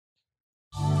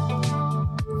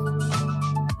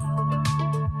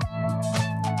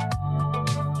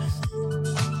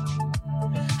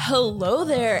Hello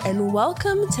there, and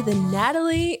welcome to the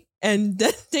Natalie and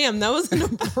damn, that wasn't a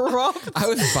prompt. I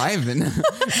was vibing.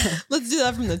 Let's do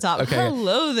that from the top. Okay.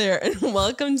 Hello there, and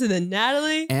welcome to the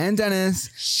Natalie and Dennis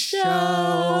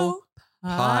Show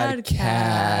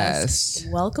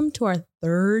Podcast. Welcome to our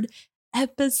third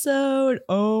episode.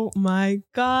 Oh my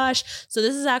gosh. So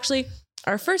this is actually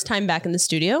our first time back in the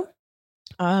studio.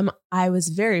 I was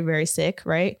very, very sick,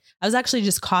 right? I was actually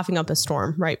just coughing up a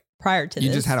storm right prior to this.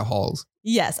 You just had a halls.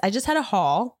 Yes, I just had a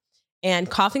haul and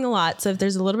coughing a lot. So if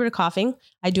there's a little bit of coughing,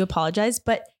 I do apologize.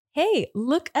 But hey,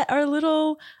 look at our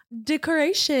little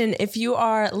decoration. If you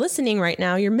are listening right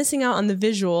now, you're missing out on the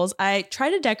visuals. I try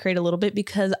to decorate a little bit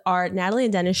because our Natalie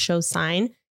and Dennis show sign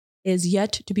is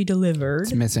yet to be delivered.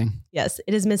 It's missing. Yes,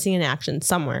 it is missing in action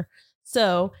somewhere.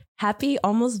 So happy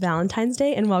almost Valentine's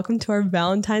Day and welcome to our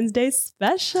Valentine's Day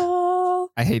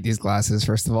special. I hate these glasses,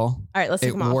 first of all. All right, let's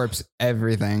take them off. It warps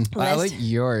everything. I like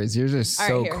yours. Yours are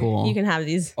so cool. You can have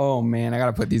these. Oh man, I got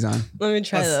to put these on. Let me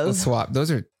try those. Let's swap. Those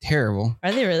are terrible.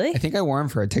 Are they really? I think I wore them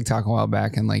for a TikTok a while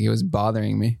back and like it was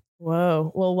bothering me.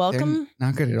 Whoa. Well, welcome. They're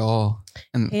not good at all.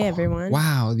 And hey, everyone.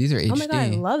 Wow, these are HD. Oh my God, I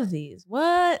love these.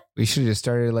 What? We should have just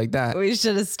started like that. We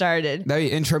should have started. That'd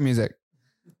be intro music.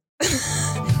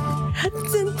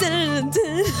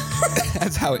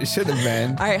 That's how it should have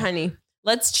been. All right, honey.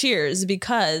 Let's cheers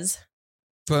because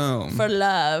boom. For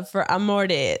love, for amore.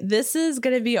 This is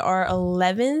going to be our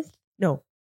 12th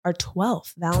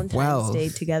Valentine's Day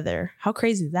together. How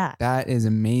crazy is that? That is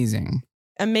amazing.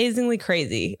 Amazingly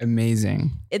crazy. Amazing.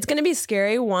 It's going to be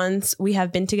scary once we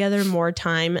have been together more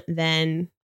time than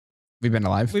we've been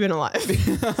alive. We've been alive.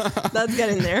 That's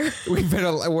getting there.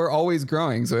 We're always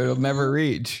growing, so it'll never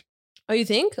reach. Oh, you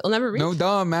think? It'll never reach? No,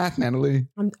 duh, math, Natalie.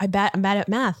 I'm bad at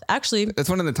math. Actually, that's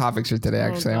one of the topics for today.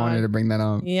 Actually, I wanted to bring that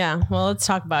up. Yeah. Well, let's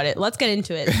talk about it. Let's get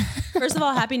into it. First of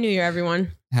all, Happy New Year,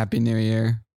 everyone. Happy New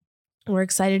Year. We're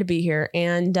excited to be here.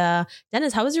 And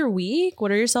Dennis, how was your week?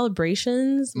 What are your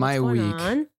celebrations? What's my going week.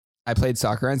 On? I played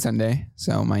soccer on Sunday,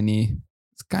 so my knee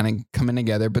is kind of coming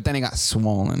together, but then it got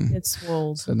swollen. It's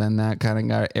swollen. So then that kind of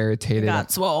got irritated.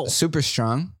 Got swole. Super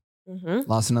strong.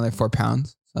 Lost another 4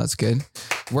 pounds. So that's good.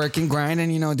 Working,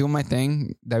 grinding, doing my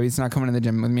thing. David's not coming to the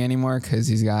gym with me anymore because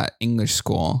he's got English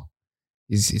school.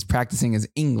 He's practicing his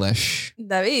English.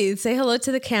 David, say hello to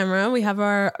the camera. We have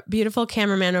our beautiful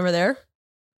cameraman over there.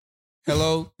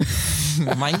 Hello.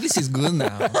 My English is good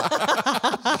now.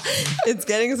 It's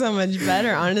getting so much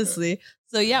better, honestly.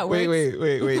 So yeah. Wait.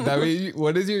 David,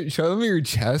 what is show them your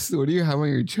chest. What do you have on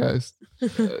your chest?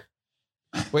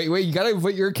 Wait, you gotta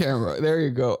put your camera. There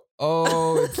you go.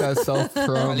 Oh, it's that self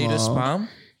promo. Need a spam?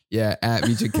 Yeah, at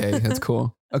VGK. That's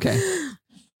cool. Okay,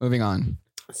 moving on.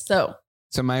 So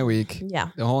my week. Yeah.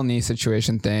 The whole knee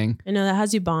situation thing. I know that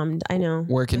has you bombed. I know.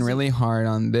 Working really hard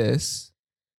on this.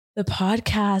 The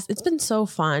podcast. It's been so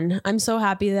fun. I'm so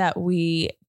happy that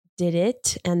we did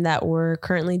it and that we're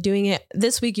currently doing it.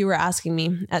 This week you were asking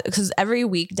me because every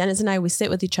week Dennis and I, we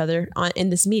sit with each other in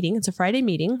this meeting. It's a Friday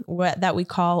meeting that we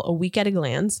call a week at a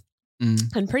glance.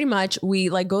 And pretty much we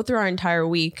like go through our entire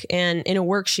week and in a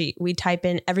worksheet, we type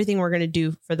in everything we're going to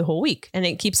do for the whole week. And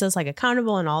it keeps us like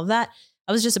accountable and all of that.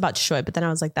 I was just about to show it, but then I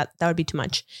was like, that would be too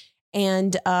much.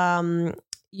 And,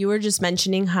 you were just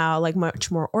mentioning how like much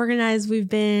more organized we've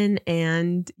been.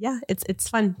 And yeah, it's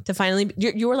fun to finally,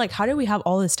 you were like, how do we have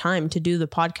all this time to do the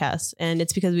podcast? And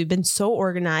it's because we've been so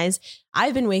organized.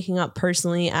 I've been waking up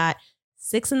personally at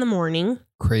 6 a.m.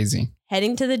 Crazy.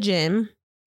 Heading to the gym.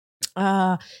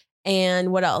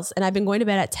 And what else? And I've been going to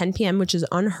bed at 10 p.m., which is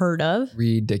unheard of.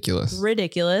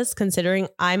 Ridiculous considering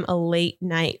I'm a late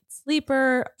night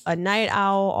sleeper, a night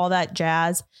owl, all that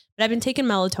jazz. But I've been taking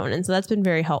melatonin, so that's been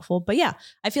very helpful. But yeah,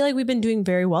 I feel like we've been doing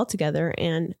very well together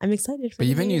and I'm excited. But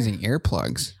you've been using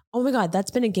earplugs. Oh my God,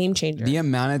 that's been a game changer. The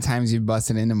amount of times you've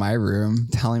busted into my room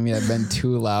telling me I've been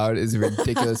too loud is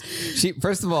ridiculous.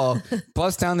 First of all,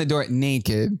 bust down the door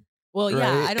naked. Well, right?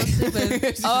 Yeah, I don't sleep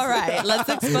with. All right, let's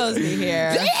expose me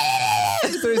here.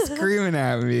 Started screaming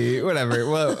at me. Whatever.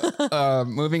 Well,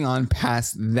 moving on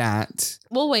past that.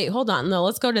 Well, wait, hold on. No,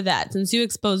 let's go to that. Since you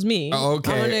exposed me, oh,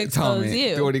 okay. I want to expose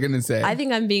you. What are you going to say? I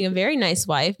think I'm being a very nice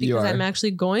wife because I'm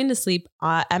actually going to sleep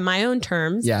at my own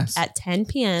terms at 10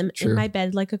 p.m. in my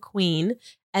bed like a queen.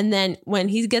 And then when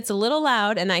he gets a little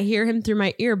loud and I hear him through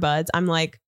my earbuds, I'm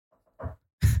like,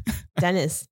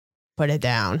 Dennis, put it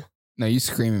down. No, you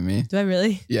scream at me. Do I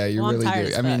really? Yeah, you really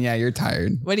do. I mean, yeah, you're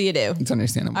tired. What do you do? It's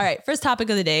understandable. All right. First topic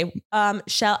of the day.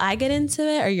 Shall I get into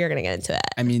it or you're going to get into it?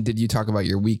 I mean, did you talk about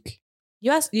your week?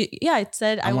 Yeah, I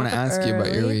said I want to ask you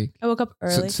about your week. I woke up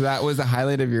early. So that was the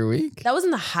highlight of your week? That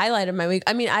wasn't the highlight of my week.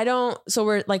 I mean, so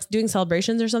we're like doing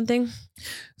celebrations or something.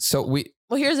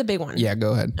 Well, here's a big one. Yeah,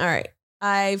 go ahead. All right.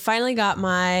 I finally got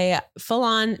my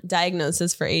full-on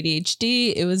diagnosis for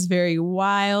ADHD. It was very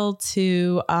wild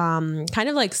to kind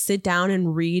of like sit down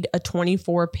and read a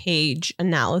 24-page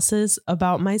analysis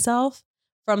about myself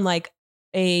from like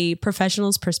a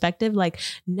professional's perspective. Like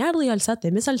Natalie Alzate,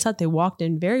 Miss Alzate walked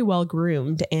in very well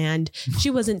groomed and she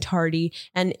wasn't tardy.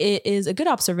 And it is a good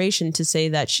observation to say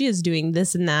that she is doing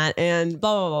this and that and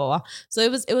blah, blah, blah, blah. So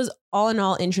it was all in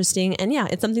all interesting. And yeah,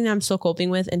 it's something that I'm still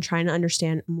coping with and trying to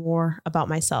understand more about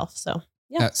myself. So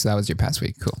yeah. So that was your past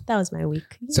week. Cool. That was my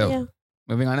week. So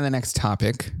moving on to the next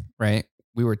topic, right?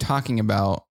 We were talking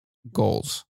about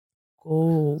goals.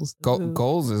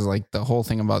 Goals is like the whole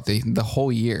thing about the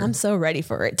whole year. I'm so ready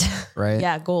for it. Right?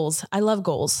 Yeah, goals. I love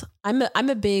goals. I'm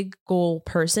a big goal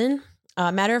person.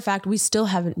 Matter of fact, we still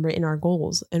haven't written our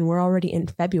goals and we're already in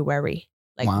February.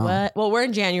 Like what? Well, we're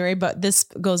in January, but this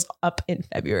goes up in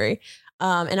February.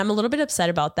 And I'm a little bit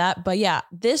upset about that. But yeah,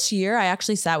 this year I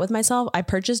actually sat with myself. I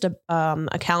purchased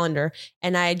a calendar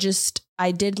and I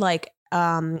did like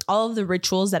all of the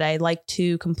rituals that I like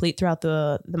to complete throughout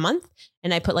the month.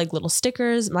 And I put like little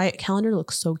stickers. My calendar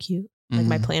looks so cute. Like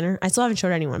my planner. I still haven't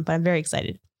showed anyone, but I'm very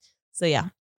excited. So yeah.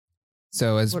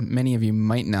 So as many of you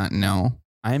might not know,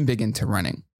 I'm big into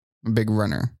running. I'm a big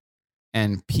runner.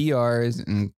 And PRs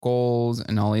and goals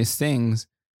and all these things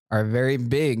are very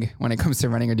big when it comes to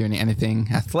running or doing anything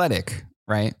athletic,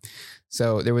 right?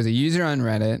 So there was a user on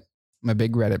Reddit, I'm a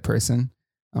big Reddit person,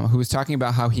 who was talking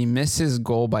about how he missed his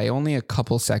goal by only a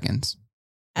couple seconds.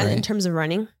 And right? In terms of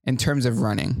running? In terms of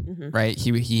running, right?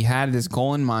 He had this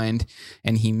goal in mind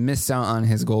and he missed out on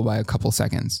his goal by a couple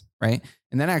seconds, right?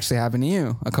 And that actually happened to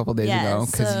you a couple days ago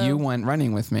because you went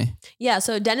running with me. Yeah.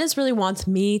 So Dennis really wants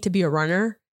me to be a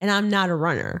runner and I'm not a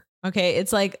runner. Okay.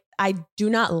 It's like, I do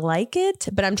not like it,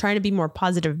 but I'm trying to be more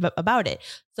positive about it.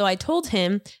 So I told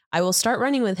him I will start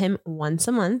running with him once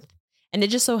a month. And it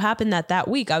just so happened that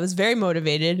week I was very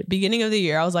motivated. Beginning of the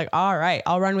year, I was like, all right,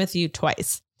 I'll run with you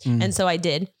twice. And so I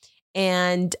did.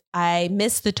 And I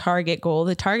missed the target goal.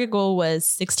 The target goal was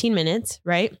 16 minutes,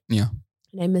 right? Yeah.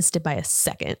 And I missed it by a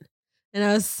second. And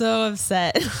I was so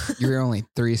upset. You were only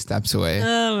 3 steps away.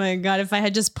 Oh my God. If I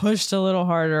had just pushed a little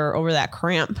harder over that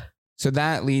cramp. So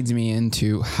that leads me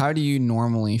into, how do you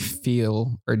normally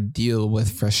feel or deal with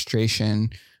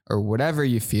frustration or whatever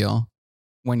you feel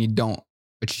when you don't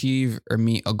achieve or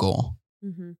meet a goal?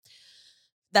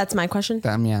 That's my question.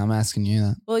 I'm asking you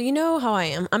that. Well, you know how I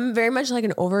am. I'm very much like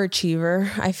an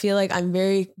overachiever. I feel like I'm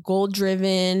very goal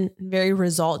driven, very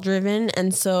result driven.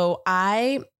 And so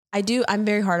I'm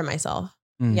very hard on myself.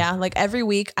 Yeah. Like every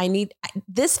week I need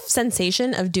this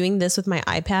sensation of doing this with my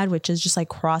iPad, which is just like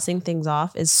crossing things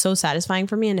off, is so satisfying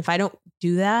for me. And if I don't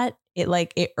do that,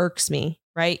 it irks me.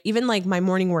 Right. Even like my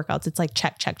morning workouts, it's like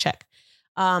check, check, check.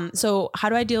 So how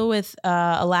do I deal with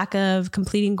a lack of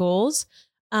completing goals?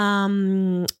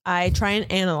 I try and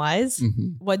analyze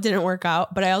what didn't work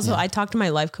out, but I talked to my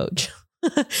life coach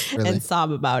and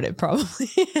sob about it probably.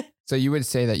 So you would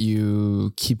say that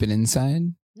you keep it inside?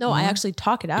 No, I actually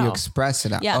talk it out. You express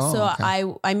it out. Yeah.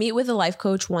 I meet with a life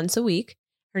coach once a week.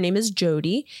 Her name is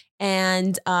Jody.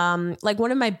 And, like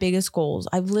one of my biggest goals,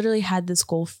 I've literally had this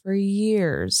goal for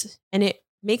years and it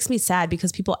makes me sad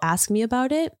because people ask me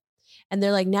about it and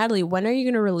they're like, Natalie, when are you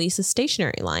going to release a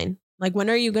stationery line? Like,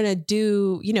 when are you going to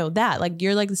do, that? Like,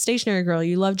 you're like the stationery girl.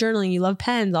 You love journaling. You love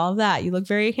pens, all of that. You look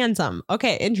very handsome.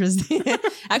 Okay. Interesting.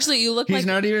 Actually, you look He's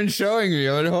not even showing me.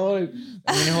 I've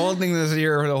been holding this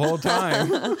here the whole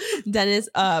time. Dennis,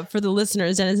 for the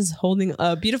listeners, Dennis is holding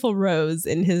a beautiful rose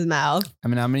in his mouth.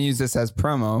 I'm going to use this as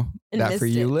promo that for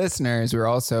you listeners, we're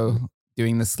also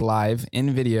doing this live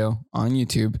in video on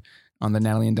YouTube on the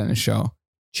Natalie and Dennis Show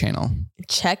channel.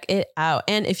 Check it out.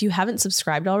 And if you haven't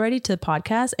subscribed already to the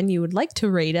podcast and you would like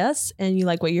to rate us and you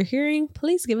like what you're hearing,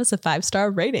 please give us a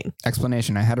 5-star rating.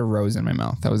 Explanation. I had a rose in my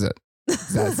mouth. That was it.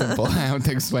 It's that simple. I have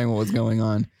to explain what was going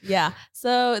on. Yeah.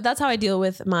 So that's how I deal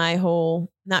with my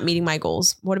whole not meeting my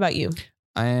goals. What about you?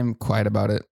 I am quiet about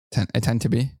it. I tend to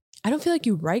be. I don't feel like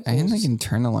you write goals. I can like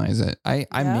internalize it.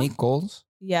 I make goals.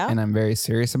 Yeah. And I'm very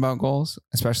serious about goals,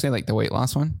 especially like the weight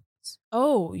loss one.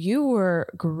 Oh, you were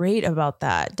great about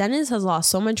that. Dennis has lost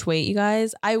so much weight, you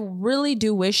guys. I really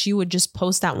do wish you would just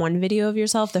post that one video of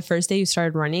yourself the first day you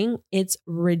started running. It's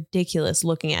ridiculous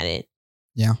looking at it.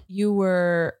 Yeah. You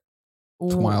were...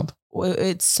 It's wild.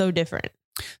 It's so different.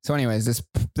 So anyways,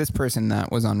 this person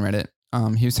that was on Reddit,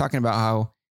 he was talking about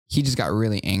how he just got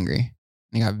really angry.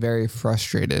 He got very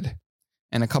frustrated.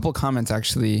 And a couple comments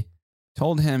actually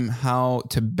told him how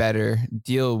to better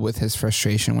deal with his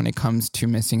frustration when it comes to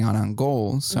missing out on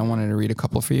goals. So I wanted to read a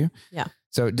couple for you. Yeah.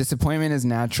 So disappointment is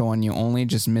natural when you only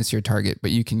just miss your target,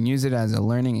 but you can use it as a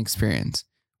learning experience.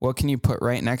 What can you put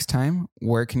right next time?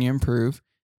 Where can you improve?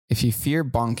 If you fear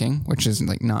bonking, which is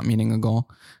like not meeting a goal,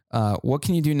 what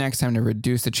can you do next time to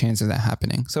reduce the chance of that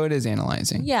happening? So it is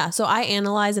analyzing. Yeah. So I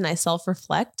analyze and I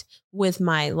self-reflect with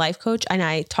my life coach and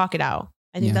I talk it out.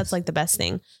 I think that's like the best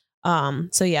thing.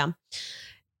 So yeah.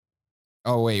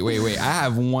 Oh, wait. I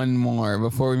have one more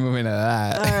before we move into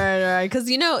that. All right. Because,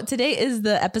 today is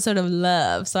the episode of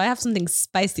love. So I have something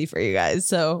spicy for you guys.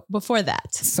 So before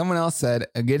that. Someone else said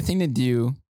a good thing to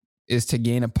do is to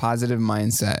gain a positive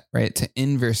mindset, right? To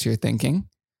inverse your thinking.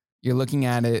 You're looking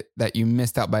at it that you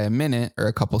missed out by a minute or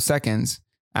a couple seconds.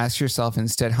 Ask yourself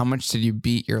instead, how much did you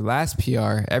beat your last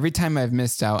PR? Every time I've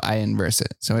missed out, I inverse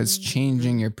it. So it's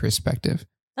changing your perspective.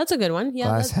 That's a good one. Yeah.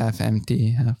 Glass half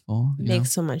empty, half full.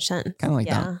 Makes so much sense. Kind of like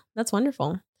that. That's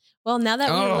wonderful. Well, now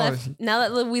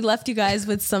that we left you guys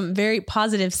with some very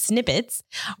positive snippets,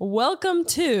 welcome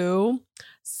to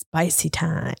Spicy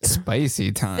Time.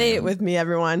 Spicy Time. Say it with me,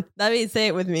 everyone. That means say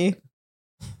it with me.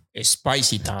 It's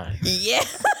spicy time. Yeah.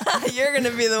 You're going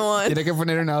to be the one. Tiene que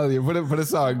poner una audio. Put a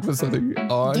song. Put something.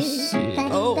 Oh, shit.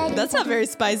 Oh, that's not very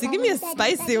spicy. Give me a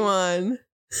spicy one.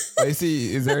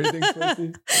 Spicy. Is there anything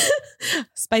spicy?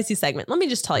 Spicy segment. Let me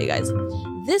just tell you guys.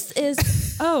 This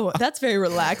is, that's very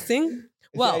relaxing.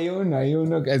 Well,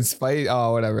 and spicy.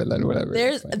 Oh, whatever. Then whatever.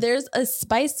 There's a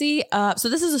spicy. So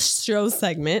this is a show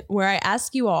segment where I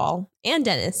ask you all and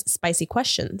Dennis spicy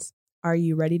questions. Are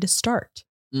you ready to start?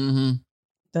 Mm-hmm.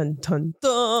 Dun, dun,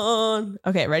 dun.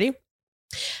 Okay, ready?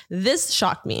 This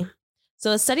shocked me.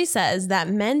 So a study says that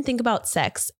men think about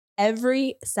sex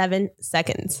every 7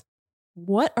 seconds.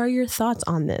 What are your thoughts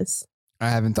on this? I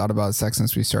haven't thought about sex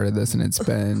since we started this, and it's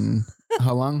been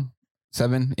how long?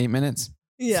 7, 8 minutes?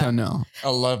 Yeah. So no.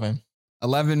 11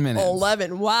 minutes.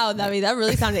 11. Wow. That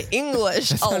really sounded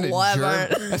English. 11.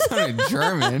 That sounded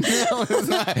German.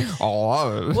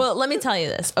 Well, let me tell you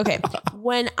this. Okay.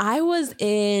 When I was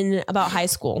in about high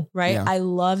school, right? Yeah. I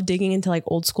love digging into like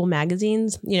old school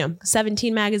magazines,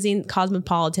 17 magazine,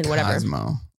 Cosmopolitan, whatever.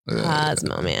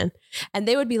 Cosmo, man. And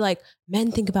they would be like,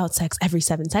 men think about sex every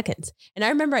 7 seconds. And I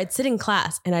remember I'd sit in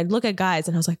class and I'd look at guys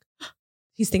and I was like,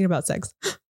 he's thinking about sex.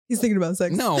 He's thinking about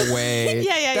sex. No way.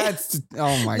 Yeah. That's,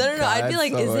 oh my God. No. I'd be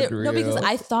like, is it? No, because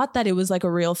I thought that it was like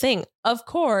a real thing. Of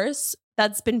course,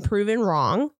 that's been proven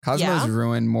wrong. Cosmo's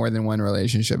ruined more than one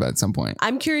relationship at some point.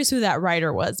 I'm curious who that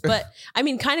writer was. But I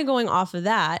mean, kind of going off of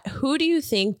that, who do you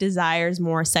think desires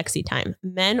more sexy time,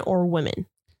 men or women?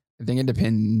 I think it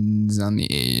depends on the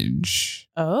age.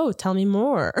 Oh, tell me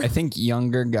more. I think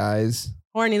younger guys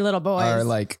Horny little boys are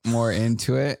like more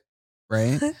into it,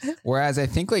 right? Whereas I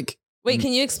think like, wait,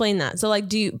 can you explain that? So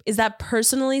like, is that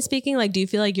personally speaking, like, do you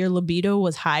feel like your libido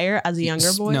was higher as a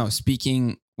younger boy? No,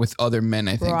 speaking with other men,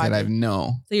 I think that I've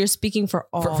known. So you're speaking for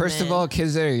all First men. of all,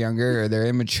 kids that are younger, they're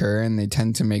immature and they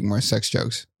tend to make more sex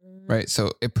jokes, right?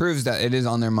 So it proves that it is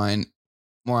on their mind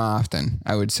more often,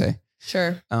 I would say.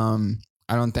 Sure.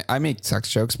 I don't think I make sex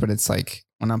jokes, but it's like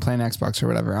when I'm playing Xbox or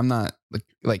whatever, I'm not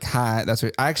like hot. That's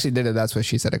what I actually did. That's what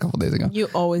she said a couple days ago. You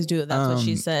always do it. That's what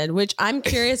she said, which I'm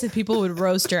curious if people would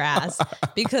roast your ass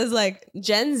because like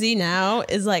Gen Z now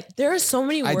is like, there are so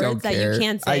many words that you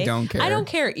can't say. I don't care. I don't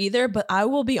care either, but I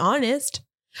will be honest.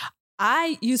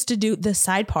 I used to do the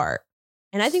side part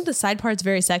and I think the side part's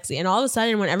very sexy. And all of a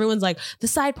sudden when everyone's like, the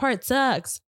side part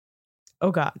sucks.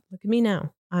 Oh God, look at me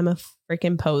now. I'm a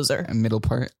freaking poser. A middle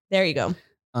part. There you go.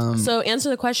 So answer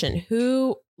the question.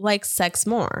 Who likes sex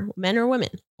more, men or women?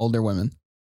 Older women.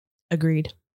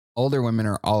 Agreed. Older women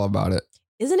are all about it.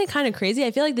 Isn't it kind of crazy?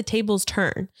 I feel like the tables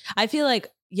turn. I feel like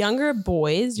younger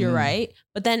boys, you're right.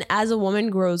 But then as a woman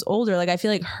grows older, like I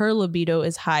feel like her libido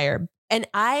is higher. And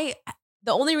the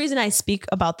only reason I speak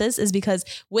about this is because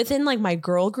within like my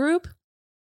girl group,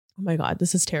 oh my God,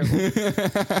 this is terrible.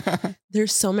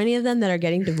 There's so many of them that are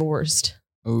getting divorced.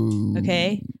 Ooh.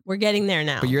 Okay. We're getting there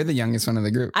now. But you're the youngest one of the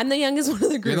group. I'm the youngest one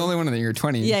of the group. You're the only one of your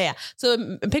 20s. Yeah.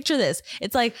 So picture this.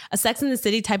 It's like a Sex in the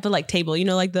City type of like table,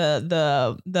 like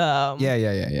the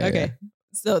Yeah. Okay.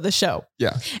 So the show.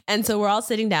 Yeah. And so we're all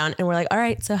sitting down and we're like, all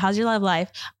right, so how's your love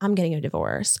life? I'm getting a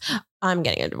divorce. I'm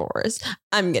getting a divorce.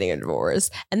 I'm getting a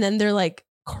divorce. And then they're like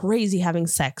crazy having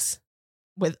sex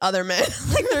with other men.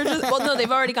 Like they're just, well, no,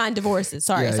 they've already gotten divorces.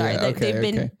 Sorry. Okay, they've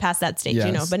been past that stage,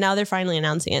 yes. but now they're finally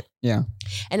announcing it. Yeah.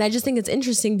 And I just think it's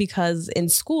interesting because in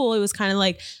school, it was kind of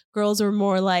like girls were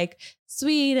more like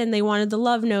sweet and they wanted the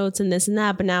love notes and this and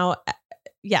that. But now,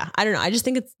 I don't know. I just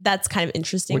think that's kind of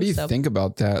interesting. What do you think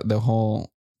about that?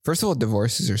 First of all,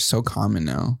 divorces are so common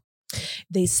now.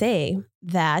 They say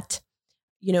that,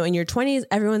 in your 20s,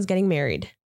 everyone's getting married.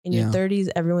 In your 30s,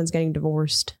 everyone's getting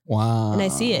divorced. Wow. And I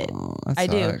see it. I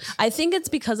do. I think it's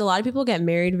because a lot of people get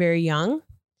married very young.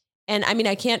 And I mean,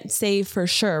 I can't say for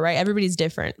sure, right? Everybody's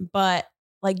different, but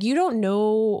like, you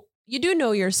do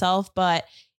know yourself, but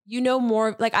you know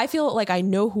more. Like, I feel like I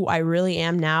know who I really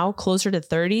am now, closer to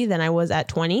 30 than I was at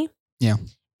 20. Yeah.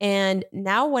 And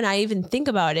now when I even think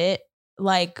about it,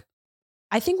 like,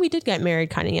 I think we did get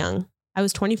married kind of young. I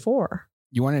was 24.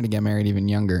 You wanted to get married even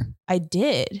younger. I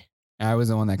did. I was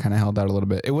the one that kind of held out a little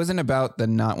bit. It wasn't about the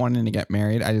not wanting to get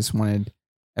married. I just wanted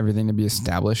everything to be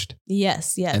established.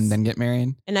 Yes. And then get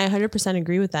married. And I 100%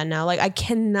 agree with that now. Like, I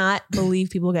cannot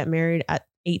believe people get married at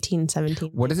 18,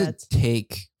 17. What does it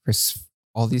take for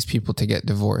all these people to get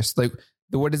divorced? Like,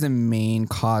 what is the main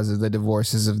cause of the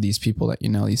divorces of these people that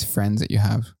these friends that you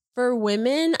have? For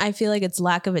women, I feel like it's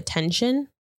lack of attention.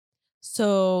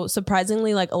 So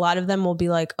surprisingly, like, a lot of them will be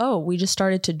like, oh, we just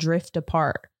started to drift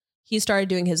apart. He started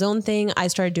doing his own thing. I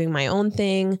started doing my own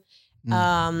thing.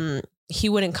 He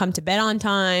wouldn't come to bed on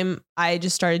time. I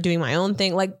just started doing my own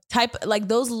thing. Like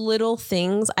those little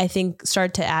things, I think,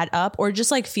 start to add up, or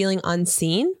just like feeling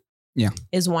unseen. Yeah,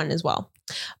 is one as well.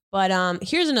 But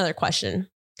here's another question.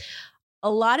 A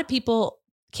lot of people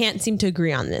can't seem to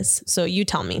agree on this. So you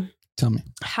tell me. Tell me.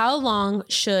 How long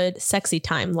should sexy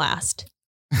time last?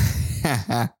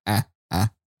 That's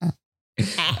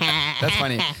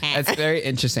funny. That's very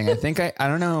interesting. I think I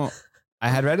don't know. I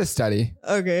had read a study.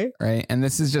 Okay. Right. And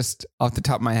this is just off the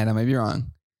top of my head. I might be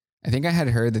wrong. I think I had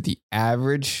heard that the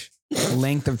average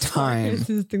length of time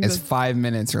is 5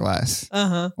 minutes or less,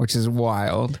 which is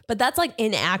wild. But that's like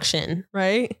in action,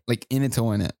 right? Like in it to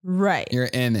win it. Right. You're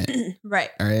in it. Right.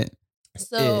 All right.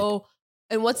 So,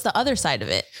 and what's the other side of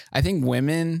it? I think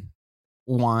women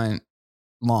want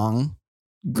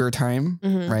longer time,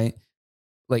 right?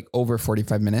 Like over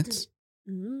 45 minutes,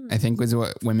 I think was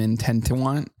what women tend to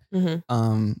want.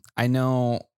 I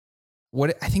know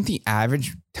I think the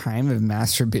average time of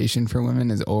masturbation for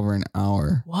women is over an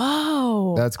hour.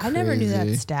 Wow. That's crazy. I never knew that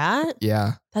stat.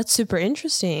 Yeah. That's super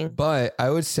interesting. But I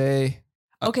would say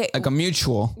like a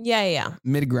mutual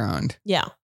mid ground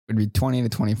would be 20 to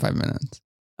 25 minutes.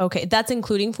 Okay. That's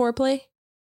including foreplay?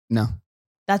 No.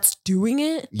 That's doing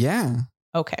it? Yeah.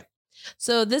 Okay.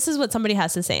 So this is what somebody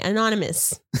has to say.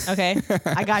 Anonymous. Okay.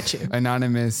 I got you.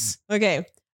 Anonymous. Okay.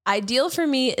 Ideal for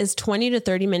me is 20 to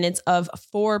 30 minutes of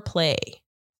foreplay,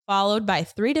 followed by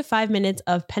 3 to 5 minutes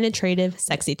of penetrative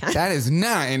sexy time. That is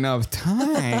not enough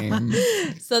time.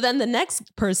 So then the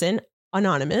next person,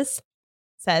 anonymous,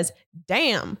 says,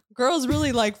 damn, girls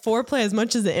really like foreplay as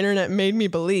much as the internet made me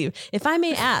believe. If I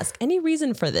may ask, any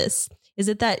reason for this? Is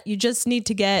it that you just need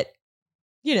to get,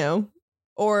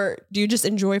 or do you just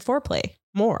enjoy foreplay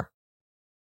more?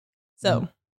 So,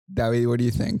 David, what do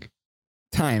you think?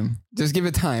 Time. Just give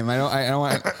it time. I don't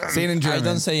want to say it in German. I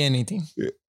don't say anything.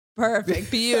 Perfect.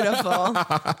 Beautiful.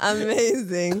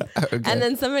 Amazing. Okay. And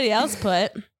then somebody else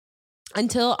put,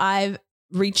 until I've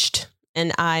reached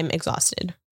and I'm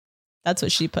exhausted. That's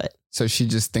what she put. So she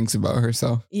just thinks about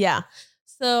herself. Yeah.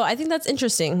 So I think that's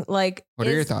interesting. Like, what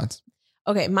are your thoughts?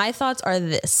 Okay. My thoughts are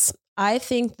this. I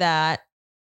think that,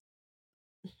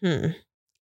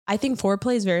 I think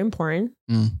foreplay is very important.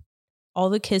 All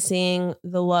the kissing,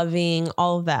 the loving,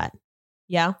 all of that.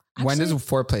 Yeah. Actually, when does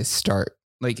foreplay start?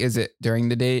 Like, is it during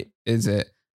the date? Is it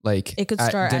like it could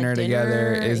start dinner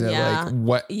together? Is it like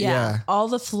what? Yeah. All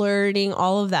the flirting,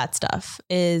 all of that stuff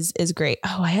is great.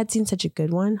 Oh, I had seen such a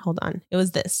good one. Hold on. It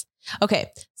was this.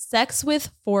 Okay. Sex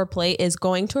with foreplay is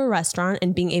going to a restaurant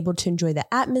and being able to enjoy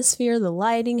the atmosphere, the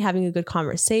lighting, having a good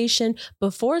conversation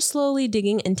before slowly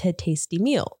digging into a tasty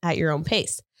meal at your own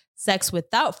pace. Sex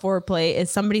without foreplay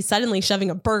is somebody suddenly shoving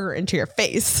a burger into your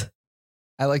face.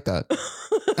 I like that.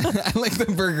 I like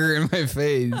the burger in my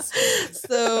face.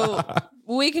 So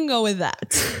we can go with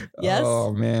that. Yes.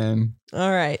 Oh, man.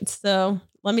 All right. So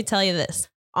let me tell you this.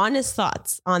 Honest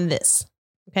thoughts on this.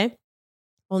 Okay.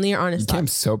 Only your honest thoughts. I'm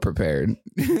so prepared.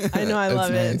 I know. I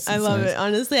love it. I love it.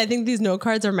 Honestly, I think these note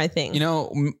cards are my thing.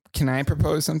 Can I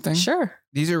propose something? Sure.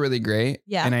 These are really great.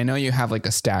 Yeah. And I know you have like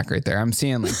a stack right there. I'm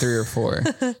seeing like 3 or 4.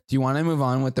 Do you want to move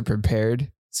on with the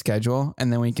prepared schedule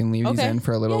and then we can leave these in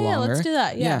for a little longer? Yeah, let's do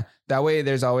that. Yeah. That way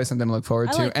there's always something to look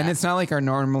forward to. And it's not like our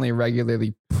normally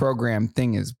regularly programmed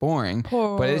thing is boring,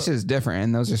 but it's just different.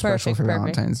 And those are special for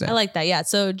Valentine's Day. I like that. Yeah.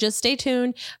 So just stay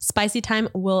tuned. Spicy time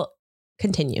will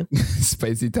continue.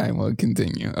 Spicy time will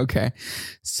continue. Okay.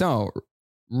 So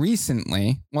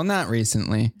not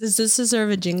recently. Does this deserve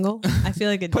a jingle? I feel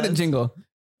like it Put does. a jingle.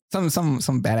 Some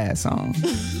badass song.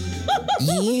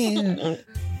 Yeah.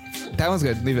 That was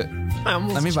good. Leave it.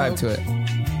 Let me vibe to it.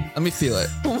 Let me feel it.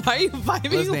 Why are you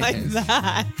vibing like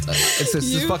that? It's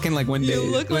just fucking like Wednesday. You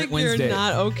look like Wednesday you're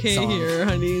not okay song. here,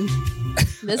 honey.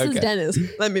 This is Dennis.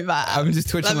 Let me vibe. I'm just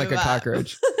twitching like a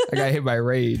cockroach. I got hit by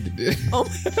Raid. Oh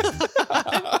my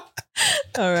God.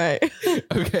 All right.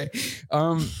 Okay.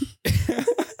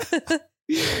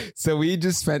 So we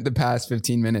just spent the past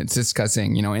 15 minutes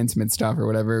discussing, intimate stuff or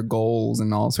whatever, goals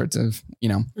and all sorts of,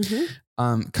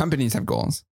 companies have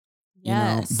goals.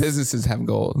 Yes. Businesses have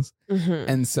goals.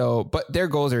 And so, but their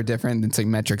goals are different. It's like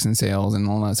metrics and sales and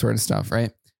all that sort of stuff,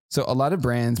 right? So a lot of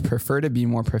brands prefer to be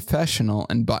more professional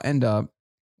and buttoned up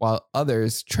while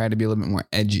others try to be a little bit more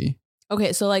edgy.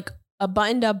 Okay. So like a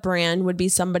buttoned up brand would be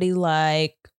somebody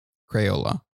like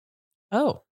Crayola.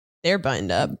 Oh, they're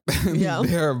buttoned up. Yeah.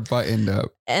 They're buttoned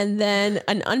up. And then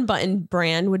an unbuttoned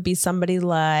brand would be somebody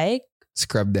like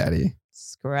Scrub Daddy.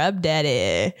 Scrub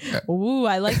Daddy. Ooh,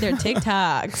 I like their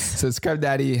TikToks. So Scrub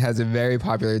Daddy has a very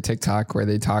popular TikTok where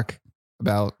they talk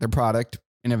about their product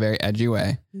in a very edgy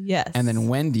way. Yes. And then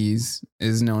Wendy's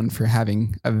is known for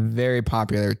having a very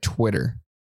popular Twitter.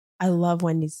 I love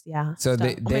Wendy's. Yeah. So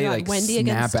they like Wendy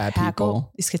snap at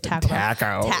people.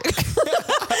 Taco.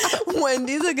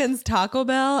 Wendy's against Taco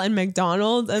Bell and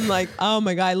McDonald's, and like, oh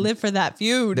my God, I live for that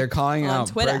feud. They're calling out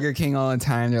Twitter. Burger King all the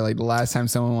time. They're like, the last time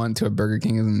someone went to a Burger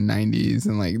King is in the 90s,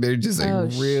 and like they're just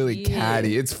like really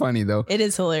catty. It's funny though. It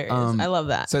is hilarious. I love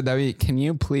that. So Debbie, can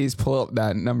you please pull up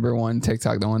that number one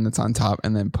TikTok, the one that's on top,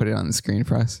 and then put it on the screen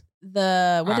for us?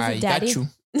 What is it, Daddy? Got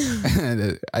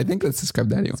you. I think that's the Scrub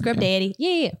Daddy one. Scrub Daddy.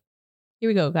 Yeah. Here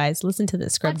we go, guys. Listen to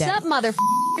this. Scrub Daddy. What's up,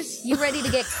 motherfuckers? You ready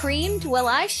to get creamed? Well,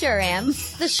 I sure am.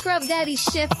 The Scrub Daddy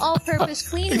Schiff All-Purpose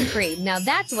Cleaning Cream. Now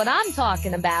that's what I'm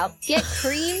talking about. Get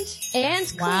creamed and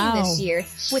clean this year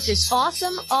with this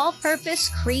awesome all-purpose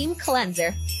cream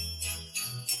cleanser.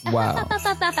 Wow.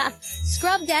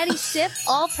 Scrub Daddy Schiff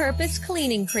All-Purpose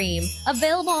Cleaning Cream.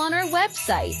 Available on our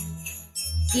website.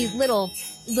 You little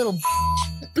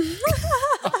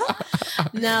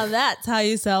Now that's how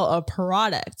you sell a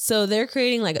product. So they're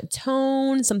creating like a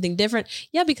tone, something different.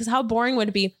 Yeah, because how boring would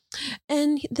it be?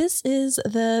 And this is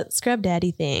the Scrub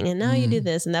Daddy thing. And now you do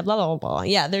this and that, blah, blah, blah.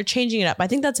 Yeah, they're changing it up. I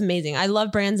think that's amazing. I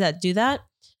love brands that do that.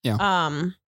 Yeah.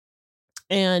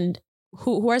 And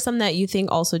who are some that you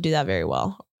think also do that very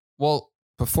well? Well,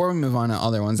 before we move on to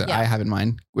other ones that I have in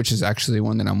mind, which is actually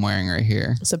one that I'm wearing right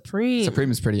here. Supreme. Supreme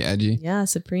is pretty edgy. Yeah,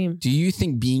 Supreme. Do you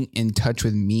think being in touch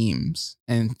with memes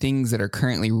and things that are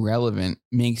currently relevant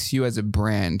makes you as a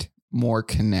brand more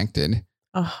connected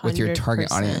 100%. with your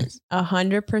target audience?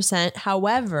 100%.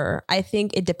 However, I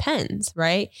think it depends,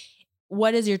 right?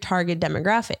 What is your target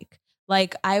demographic?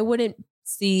 Like, I wouldn't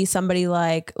see somebody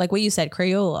like what you said,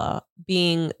 Crayola,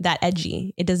 being that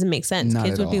edgy. It doesn't make sense. Not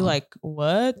Kids would be like,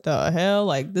 what the hell?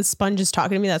 Like, this sponge is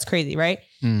talking to me. That's crazy, right?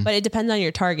 But it depends on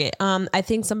your target. I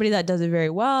think somebody that does it very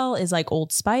well is like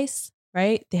Old Spice,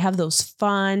 right? They have those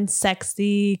fun,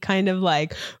 sexy kind of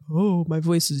like, oh, my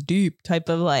voice is deep type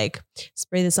of like,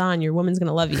 spray this on, your woman's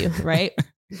gonna love you, right?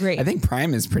 Great. I think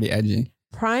Prime is pretty edgy.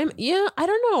 Prime, yeah, I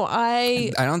don't know.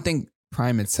 I don't think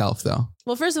Prime itself though.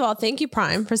 Well, first of all, thank you,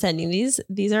 Prime, for sending these.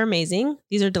 These are amazing.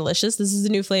 These are delicious. This is a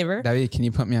new flavor. David, can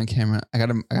you put me on camera? I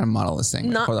gotta model this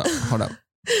thing. Hold up.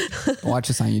 Watch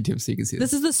this on YouTube so you can see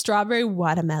this. This is the strawberry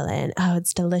watermelon. Oh,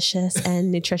 it's delicious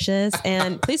and nutritious.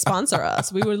 And please sponsor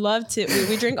us. We would love to.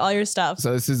 We drink all your stuff.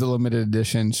 So this is a limited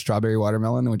edition strawberry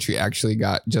watermelon, which we actually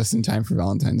got just in time for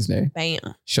Valentine's Day. Bam.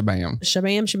 Shabam.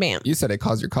 Shabam, shabam. You said it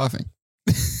caused your coughing.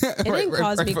 It didn't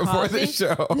cause me before coughing. the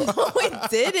show. No, it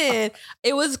didn't.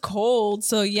 It was cold.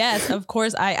 So yes, of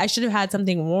course, I should have had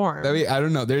something warm. I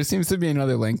don't know. There seems to be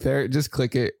another link there. Just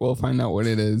click it. We'll find out what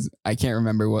it is. I can't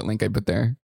remember what link I put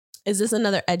there. Is this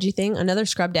another edgy thing? Another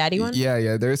Scrub Daddy one?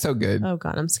 Yeah. They're so good. Oh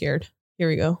God, I'm scared. Here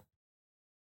we go.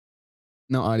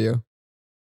 No audio.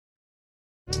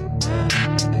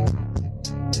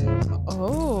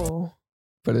 Oh.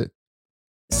 Put it.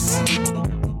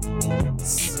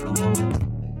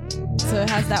 So it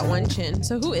has that one chin.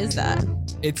 So who is that?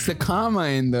 It's the comma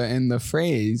in the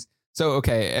phrase. So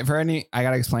okay, for any, I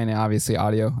gotta explain it. Obviously,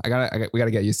 audio. We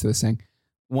gotta get used to this thing.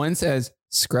 One says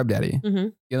Scrub Daddy. Mm-hmm.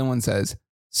 The other one says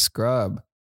Scrub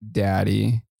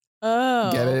Daddy.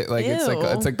 Oh, get it? Like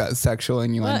it's like that sexual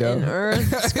innuendo. What on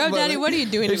earth? Scrub Daddy, what are you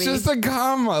doing to me? It's just a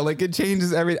comma. Like it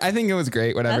changes everything. I think it was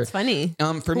great. Whatever. That's funny.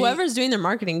 For whoever's doing their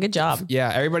marketing, good job.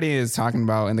 Yeah, everybody is talking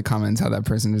about in the comments how that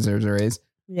person deserves a raise.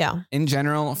 Yeah. In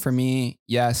general, for me,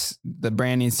 yes, the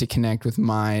brand needs to connect with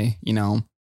my,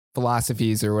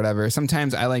 philosophies or whatever.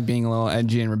 Sometimes I like being a little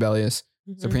edgy and rebellious.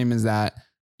 Mm-hmm. Supreme is that,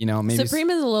 maybe Supreme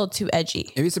is a little too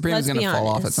edgy. Maybe Supreme is going to fall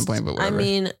off at some point, but whatever. I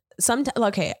mean, sometimes,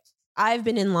 okay, I've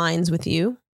been in lines with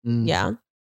you. Yeah.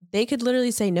 they could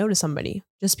literally say no to somebody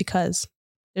just because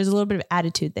there's a little bit of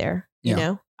attitude there. You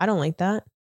know, I don't like that.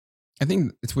 I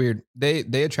think it's weird. They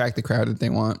attract the crowd that they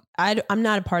want. I'm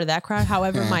not a part of that crowd.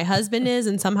 However, my husband is,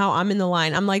 and somehow I'm in the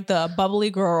line. I'm like the bubbly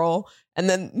girl. And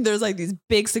then there's like these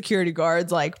big security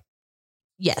guards like,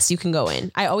 yes, you can go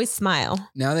in. I always smile.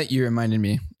 Now that you reminded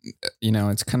me, you know,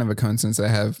 it's kind of a coincidence I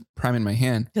have Prime in my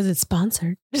hand. Because it's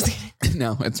sponsored.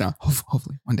 No, it's not.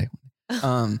 Hopefully one day.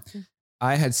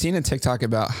 I had seen a TikTok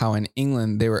about how in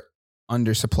England they were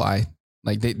undersupply.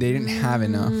 Like they didn't have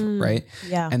enough, right?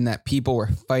 Yeah. And that people were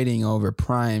fighting over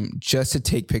Prime just to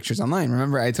take pictures online.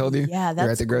 Remember I told you? Yeah,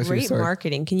 that's at the grocery great store.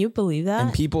 marketing. Can you believe that?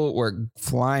 And people were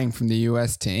flying from the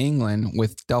US to England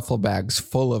with duffel bags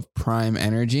full of Prime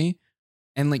energy.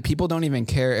 And like people don't even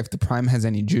care if the Prime has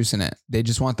any juice in it. They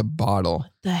just want the bottle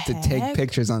to take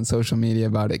pictures on social media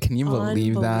about it. Can you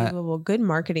believe that? Unbelievable. Good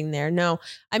marketing there. No,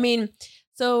 I mean,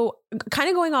 so kind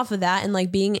of going off of that and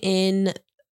like being in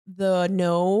the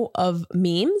know of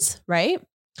memes, right?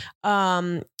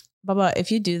 Bubba, if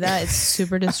you do that, it's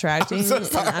super distracting. So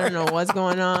and I don't know what's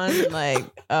going on. Like,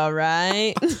 all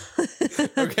right.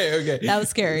 Okay. That was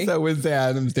scary. So Wednesday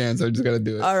Adams dance, so I just got to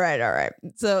do it. All right.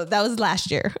 So that was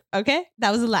last year. Okay.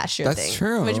 That was the last year thing. That's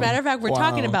true. Which matter of fact, we're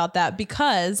talking about that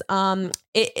because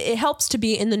it helps to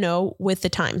be in the know with the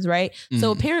times, right?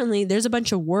 So apparently there's a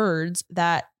bunch of words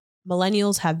that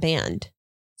millennials have banned.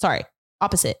 Sorry,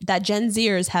 opposite. That Gen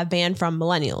Zers have banned from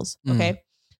millennials. Okay.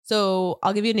 So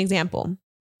I'll give you an example.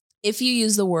 If you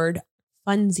use the word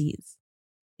funsies,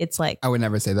 it's like, I would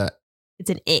never say that. it's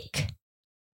an ick.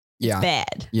 Yeah. It's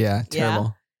bad. Yeah.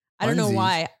 Terrible. I don't know Funsies.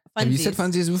 why. Funsies. Have you said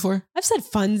funsies before? I've said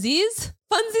funsies.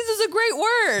 Funsies is a great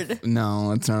word.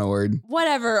 No, it's not a word.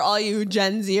 Whatever, all you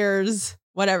Gen Zers.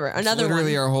 Whatever. Another it's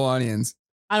literally one. our whole audience.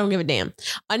 I don't give a damn.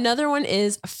 Another one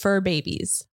is fur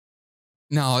babies.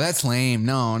 No, that's lame.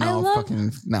 No,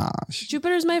 fucking nah.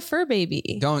 Jupiter's my fur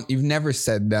baby. You've never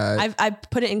said that. I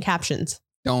put it in captions.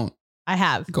 Don't. I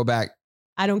have. Go back.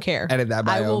 I don't care. Edit that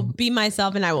bio. I will be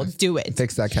myself and I will do it.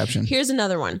 Fix that caption. Here's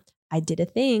another one. I did a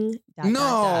thing. No.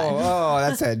 Oh,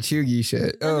 that's that chuggy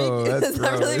shit. Oh, does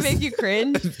that really make you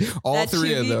cringe? All that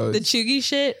three of those. The chuggy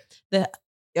shit.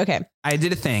 Okay. I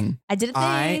did a thing.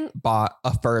 I bought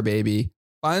a fur baby.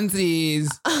 Funsies.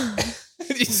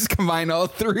 You just combine all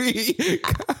three.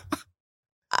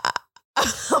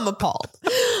 I'm appalled.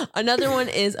 Another one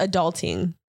is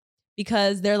adulting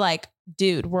because they're like,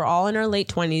 dude, we're all in our late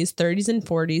 20s, 30s and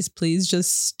 40s. Please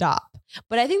just stop.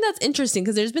 But I think that's interesting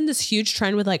because there's been this huge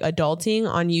trend with like adulting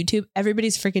on YouTube.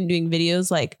 Everybody's freaking doing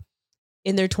videos like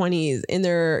in their 20s,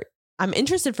 I'm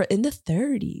interested in the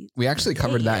 30s. We actually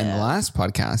covered that in the last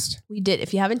podcast. We did.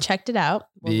 If you haven't checked it out.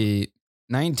 The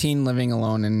 19 living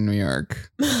alone in New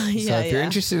York. So if you're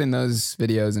interested in those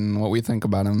videos and what we think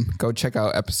about them, go check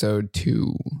out episode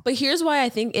 2. But here's why I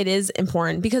think it is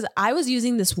important, because I was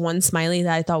using this one smiley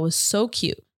that I thought was so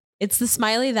cute. It's the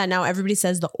smiley that now everybody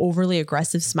says the overly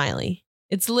aggressive smiley.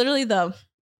 It's literally the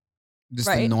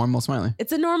normal smiley.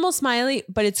 It's a normal smiley,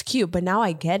 but it's cute. But now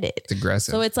I get it. It's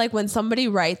aggressive. So it's like when somebody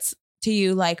writes to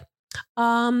you like,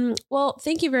 well,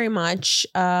 thank you very much.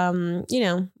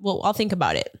 Well, I'll think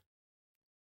about it.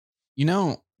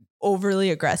 Overly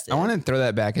aggressive. I want to throw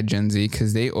that back at Gen Z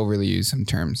because they overly use some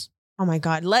terms. Oh my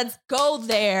God. Let's go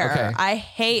there. Okay. I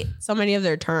hate so many of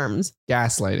their terms.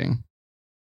 Gaslighting.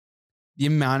 The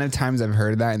amount of times I've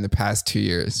heard that in the past 2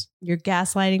 years. You're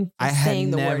gaslighting. I had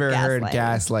never heard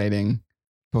gaslighting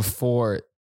before,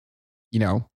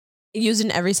 Used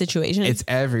in every situation. It's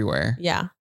everywhere. Yeah.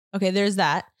 Okay. There's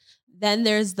that. Then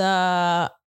there's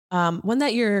the one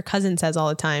that your cousin says all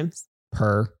the time.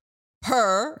 Purr.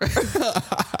 Purr.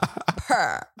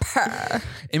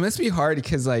 It must be hard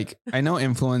because I know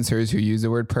influencers who use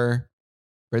the word purr,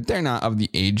 but they're not of the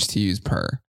age to use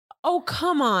purr. Oh,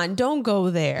 come on. Don't go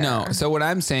there. No. So what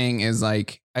I'm saying is I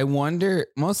wonder,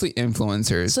 mostly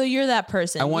influencers. So you're that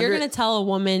person. You're going to tell a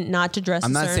woman not to dress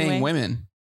I'm a not certain saying way? Women.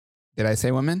 Did I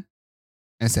say women?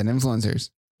 I said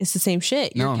influencers. It's the same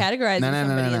shit. You're categorizing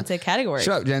somebody into categories.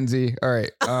 Shut up, Gen Z. All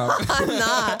right. I'm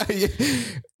not.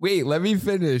 Wait, let me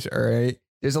finish. All right.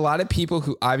 There's a lot of people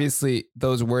who obviously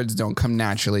those words don't come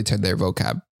naturally to their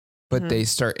vocab, but they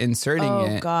start inserting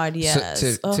it. Oh God,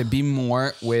 yes. To be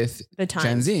more with the times.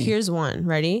 Gen Z. Here's one.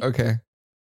 Ready? Okay.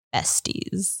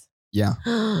 Besties. Yeah.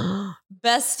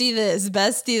 Bestie this,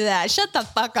 bestie that. Shut the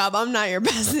fuck up. I'm not your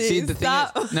bestie. See, the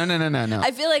Stop. thing is, no.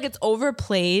 I feel like it's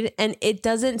overplayed and it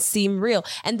doesn't seem real.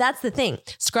 And that's the thing.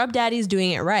 Scrub Daddy's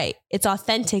doing it right. It's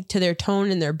authentic to their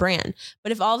tone and their brand.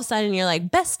 But if all of a sudden you're like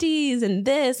besties and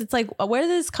this, it's like, where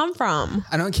did this come from?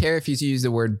 I don't care if you use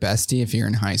the word bestie if you're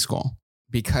in high school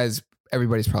because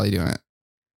everybody's probably doing it.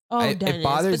 Oh, Dennis, it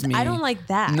bothers me. I don't like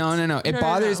that. No. It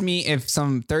bothers me if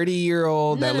some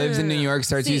 30-year-old that lives in New York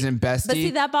starts using bestie. But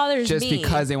see, that bothers just me.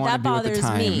 because they want to be with the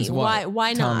times.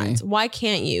 Why not? Me. Why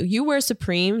can't you? You wear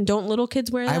Supreme. Don't little kids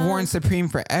wear that? I've worn Supreme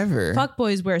forever. Fuck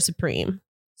boys wear Supreme.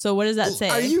 So what does that say?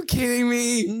 Are you kidding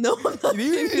me? No, I'm not. What?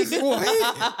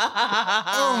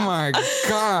 Oh my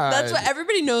God. That's what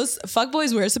everybody knows. Fuck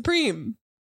boys wear Supreme.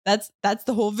 That's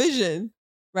the whole vision.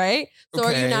 Right? So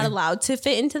are you not allowed to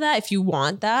fit into that if you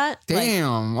want that?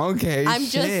 Damn. Okay. I'm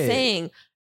just saying,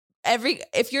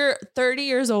 if you're 30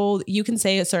 years old, you can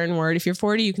say a certain word. If you're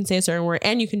 40, you can say a certain word,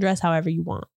 and you can dress however you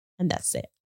want. And that's it.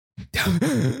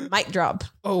 Mic drop.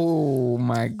 Oh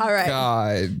my All right.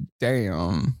 God.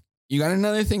 Damn. You got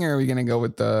another thing, or are we gonna go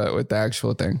with the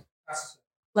actual thing?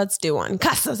 Let's do one.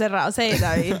 Caso cerrado. Say it,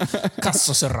 David.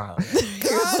 Caso cerrado.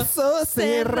 Caso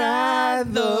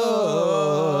cerrado.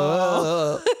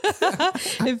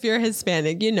 If you're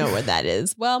Hispanic, you know what that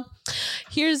is. Well,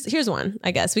 here's one.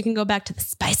 I guess we can go back to the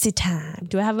spicy time.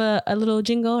 Do I have a little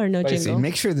jingle or no Spicy. jingle?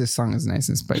 Make sure this song is nice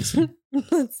and spicy.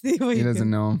 Let's see what He doesn't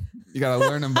know them. You gotta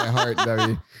learn them by heart,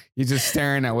 Debbie. He's just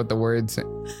staring at what the words say.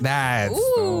 That's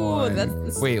the one.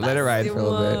 That's the Wait, let it ride for a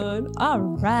little bit. All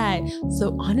right.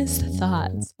 So, honest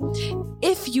thoughts.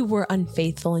 If you were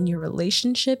unfaithful in your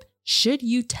relationship, should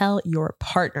you tell your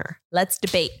partner? Let's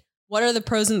debate. What are the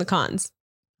pros and the cons?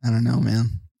 I don't know,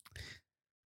 man.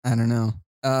 I don't know.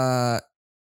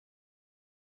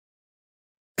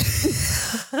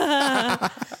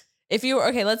 If you were,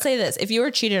 okay, let's say this. If you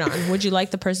were cheated on, would you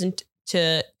like the person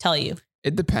to tell you?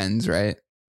 It depends, right?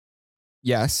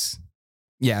 Yes.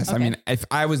 Okay. I mean, if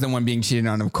I was the one being cheated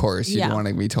on, of course, you'd want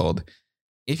to be told.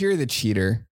 If you're the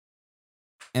cheater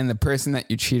and the person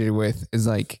that you cheated with is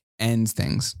like ends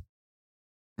things,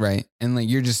 right? And like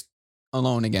you're just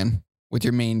alone again with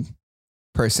your main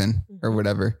person or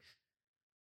whatever.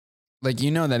 Like,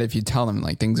 you know that if you tell them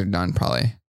like things are done,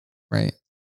 probably, right?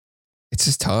 It's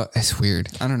just tough. It's weird.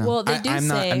 I don't know. Well, they do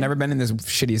I've never been in this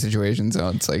shitty situation, so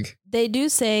it's like they do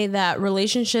say that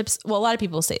relationships. Well, a lot of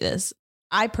people say this.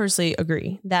 I personally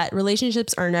agree that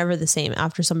relationships are never the same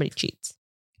after somebody cheats.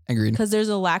 Agreed. Because there's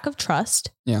a lack of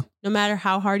trust. Yeah. No matter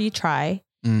how hard you try,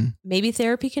 maybe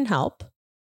therapy can help,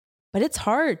 but it's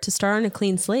hard to start on a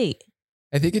clean slate.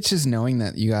 I think it's just knowing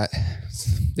that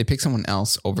they pick someone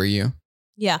else over you.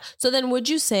 Yeah. So then would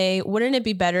you say, wouldn't it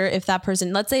be better if that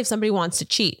person, let's say if somebody wants to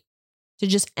cheat, to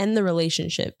just end the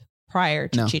relationship prior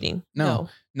to cheating? No,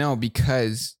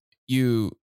 because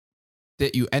you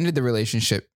ended the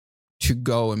relationship to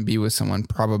go and be with someone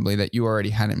probably that you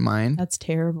already had in mind. That's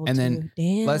terrible. And then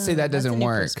let's say that doesn't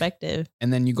work. Perspective.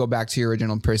 And then you go back to your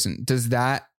original person. Does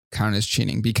that count as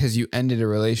cheating? Because you ended a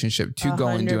relationship to go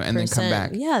and do it and then come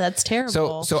back. Yeah, that's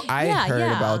terrible. So I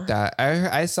heard about that.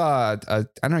 I saw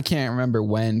I can't remember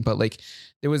when, but like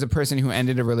there was a person who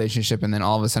ended a relationship and then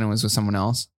all of a sudden was with someone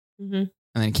else.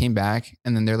 And then came back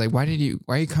and then they're like, why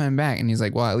are you coming back? And he's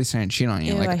like, well, at least I didn't cheat on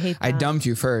you. Ew, like I dumped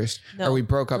you first or we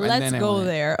broke up. Let's go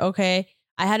there. Okay.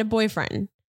 I had a boyfriend.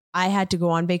 I had to go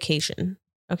on vacation.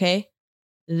 Okay.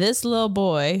 This little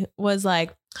boy was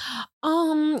like,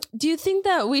 do you think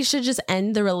that we should just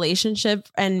end the relationship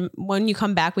and when you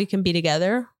come back, we can be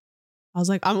together? I was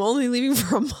like, I'm only leaving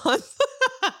for a month.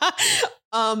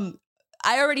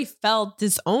 I already felt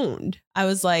disowned. I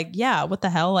was like, yeah, what the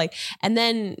hell? Like, and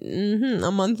then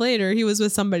a month later, he was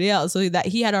with somebody else, so that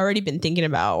he had already been thinking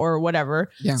about or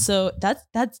whatever. Yeah. So that's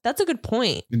a good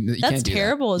point. That's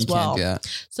terrible as well.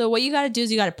 So what you got to do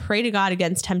is you got to pray to God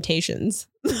against temptations.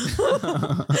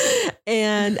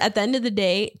 And at the end of the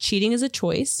day, cheating is a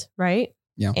choice, right?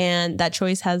 Yeah. And that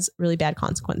choice has really bad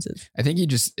consequences. I think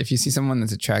if you see someone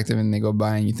that's attractive and they go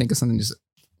by and you think of something, just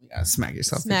smack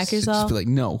yourself. Just be like,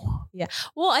 no. Yeah.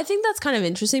 Well, I think that's kind of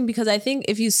interesting because I think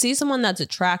if you see someone that's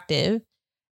attractive,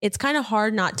 it's kind of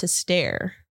hard not to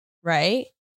stare, right?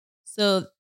 So,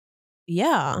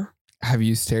 yeah. Have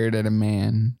you stared at a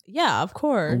man? Yeah, of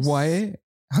course. What?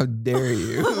 How dare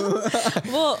you?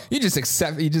 Well, you just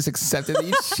accepted that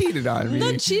you cheated on me.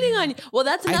 I'm not cheating on you. Well,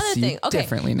 that's another thing. Okay.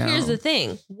 Differently now. Here's the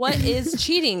thing. What is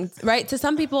cheating, right? To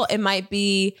some people, it might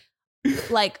be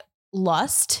like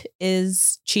lust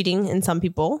is cheating in some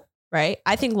people, right?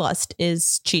 I think lust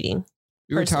is cheating.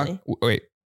 You were talking. Wait,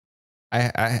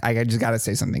 I just gotta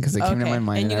say something because it came to my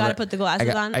mind. And you gotta put the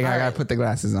glasses on. I gotta put the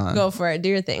glasses on. Go for it. Do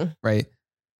your thing. Right.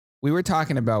 We were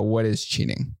talking about what is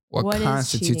cheating, what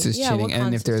constitutes as cheating,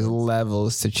 and if there's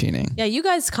levels to cheating. Yeah, you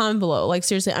guys comment below. Like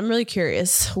seriously, I'm really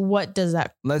curious. What does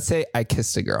that? Let's say I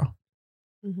kissed a girl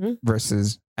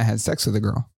versus I had sex with a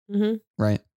girl.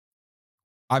 Right.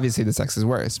 Obviously, the sex is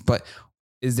worse, but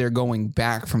is there going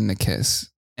back from the kiss?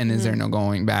 And is there no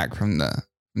going back from the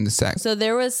from the sex. So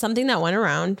there was something that went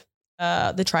around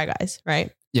the Try Guys,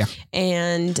 right? Yeah.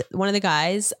 And one of the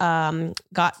guys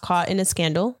got caught in a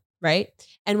scandal, right?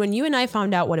 And when you and I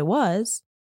found out what it was,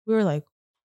 we were like,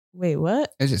 wait,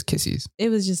 what? It's just kissies. It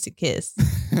was just a kiss.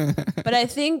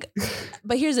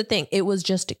 But here's the thing. It was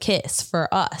just a kiss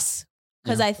for us.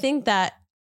 Because I think that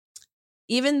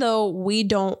even though we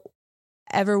don't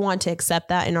ever want to accept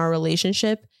that in our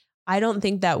relationship, I don't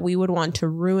think that we would want to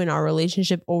ruin our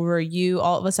relationship over you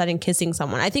all of a sudden kissing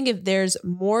someone. I think if there's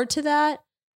more to that,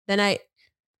 then I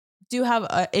do have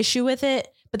an issue with it.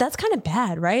 But that's kind of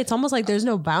bad, right? It's almost like there's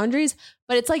no boundaries.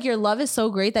 But it's like your love is so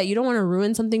great that you don't want to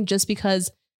ruin something just because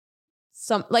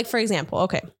like, for example,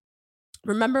 okay.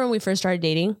 Remember when we first started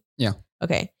dating? Yeah.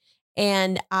 Okay.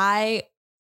 And I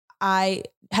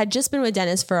had just been with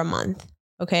Dennis for a month.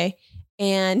 Okay.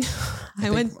 And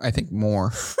I think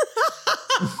more. So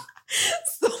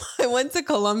I went to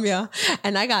Colombia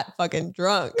and I got fucking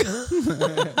drunk.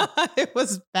 It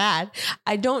was bad.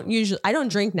 I don't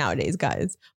drink nowadays,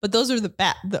 guys, but those are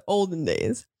the olden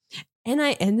days. And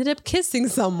I ended up kissing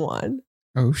someone.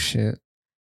 Oh shit.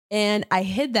 And I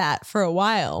hid that for a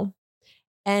while.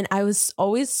 And I was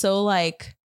always so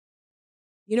like,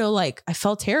 like I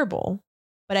felt terrible,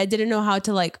 but I didn't know how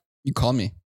to like. You called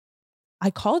me. I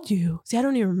called you. See, I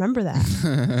don't even remember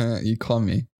that. You called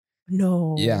me.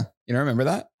 No. Yeah. You don't remember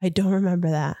that? I don't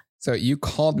remember that. So you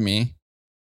called me.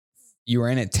 You were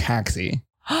in a taxi.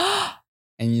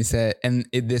 And you said,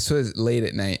 this was late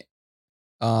at night.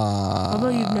 Although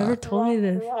you've never told me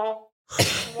this.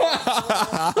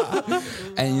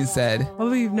 And you said,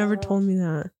 Although you've never told me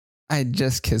that. I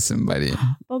just kissed somebody.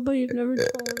 Although you've never told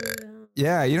me that.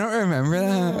 Yeah, you don't remember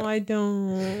that? No, I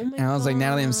don't. And I was like,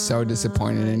 Natalie, I'm so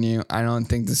disappointed in you. I don't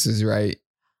think this is right.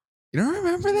 You don't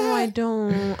remember that? No, I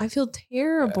don't. I feel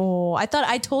terrible. I thought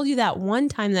I told you that one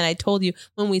time that I told you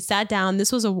when we sat down.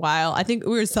 This was a while. I think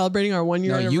we were celebrating our 1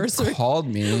 year anniversary. You called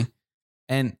me.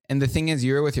 And the thing is,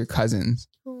 you were with your cousins.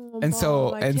 And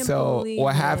so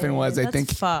what happened was, I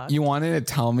think you wanted to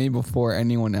tell me before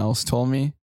anyone else told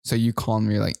me. So you called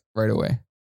me like right away.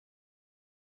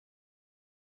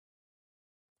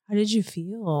 How did you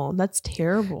feel? That's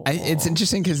terrible. It's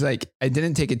interesting because like I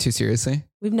didn't take it too seriously.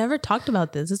 We've never talked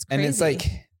about this. It's crazy. And it's like,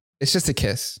 it's just a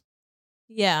kiss.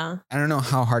 Yeah. I don't know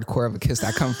how hardcore of a kiss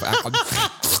that comes from.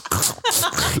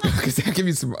 Because that could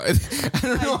be some.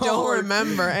 I don't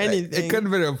remember anything. It could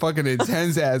have been a fucking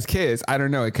intense ass kiss. I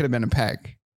don't know. It could have been a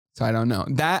peck. So I don't know.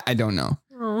 That I don't know.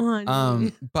 Oh,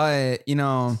 honey. But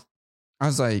I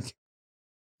was like,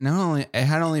 it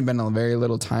had only been a very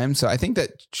little time. So I think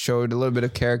that showed a little bit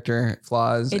of character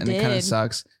flaws. It kind of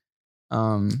sucks.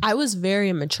 I was very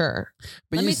immature.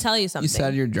 But let me tell you something. You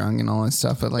said you're drunk and all this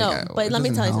stuff, but like, no, but let me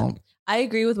tell you something. I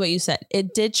agree with what you said.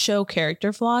 It did show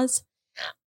character flaws.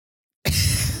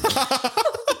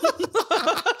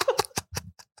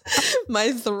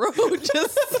 My throat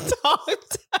just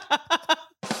stopped.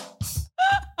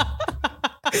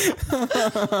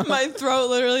 My throat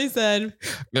literally said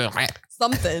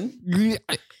something.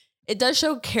 It does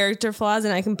show character flaws,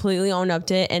 and I completely own up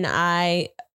to it. And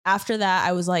after that,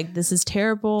 I was like, this is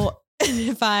terrible. And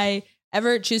if I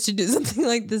ever choose to do something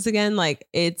like this again, like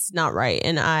it's not right.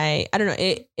 And I don't know.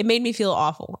 It made me feel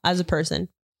awful as a person.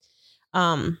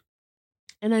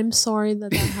 And I'm sorry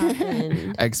that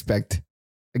happened. I expect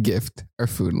a gift or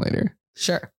food later.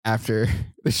 Sure. After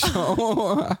the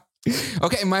show.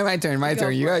 Okay, my turn. My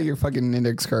turn. You got your fucking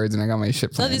index cards and I got my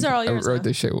shit planned. So these are all yours. I wrote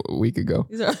this shit a week ago.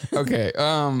 Okay.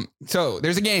 So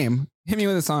there's a game. Hit me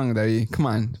with a song, Daddy. Come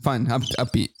on. Fun.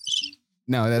 Upbeat.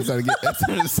 No, that's not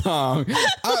a song.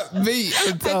 Upbeat.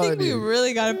 I think we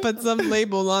really got to put some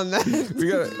label on that.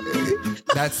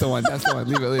 That's the one.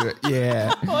 Leave it.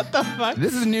 Yeah. What the fuck?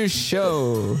 This is a new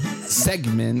show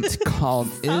segment called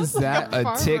Is That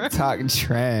a TikTok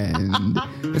Trend?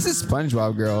 This is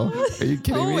SpongeBob, girl. Are you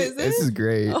kidding me? This is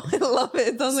great. Oh, I love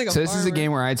it. It sounds like this is a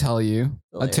game where I tell you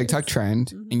a TikTok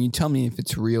trend and you tell me if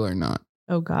it's real or not.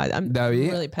 Oh God. I'm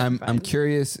really petrified. I'm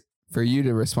curious for you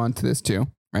to respond to this too,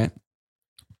 right?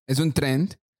 Es un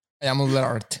trend. I am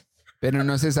alert. Pero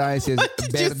no se sabe si es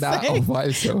verdad o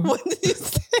falso. What did you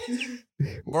say?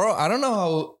 Bro, I don't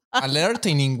know how alert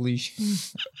in English.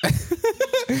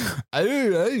 I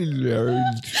didn't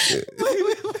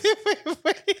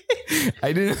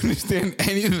understand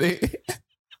anything.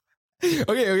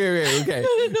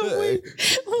 Okay. No, wait.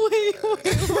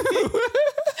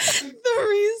 The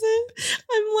reason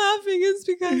I'm laughing is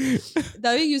because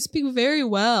David, you speak very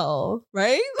well,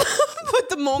 right? But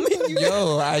the moment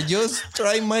I just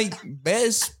try my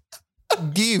best.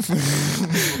 Give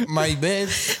my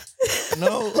best.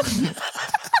 No. But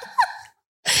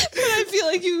I feel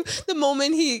like the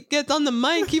moment he gets on the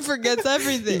mic, he forgets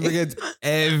everything. He forgets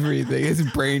everything. His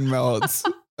brain melts.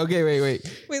 Okay,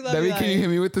 wait. We love Debbie, can you hit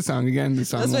me with the song again? The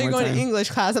song. That's why one you're more going to time. English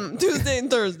class on Tuesday and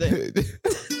Thursday.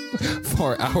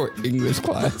 For our English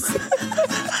class.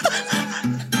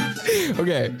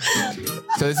 Okay.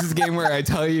 So this is a game where I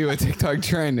tell you a TikTok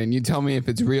trend and you tell me if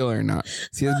it's real or not.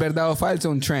 Si es verdad o falso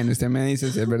un trend. Usted me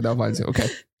dice si es verdad o falso.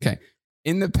 Okay.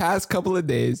 In the past couple of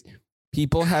days,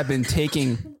 people have been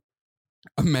taking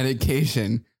a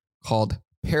medication called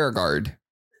Paragard.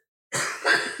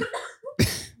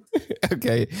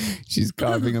 Okay. She's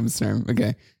coughing up a storm.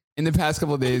 Okay. In the past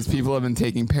couple of days, people have been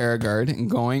taking Paragard and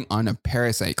going on a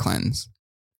parasite cleanse.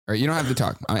 All right, you don't have to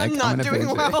talk. I'm not doing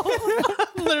well.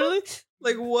 Literally.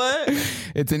 Like what?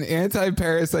 It's an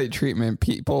anti-parasite treatment.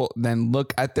 People then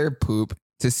look at their poop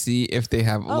to see if they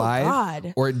have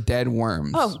live or dead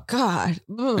worms. Oh God.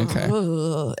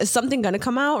 Okay. Is something going to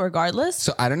come out regardless?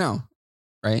 So I don't know.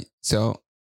 Right. So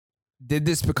did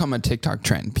this become a TikTok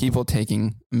trend? People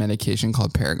taking medication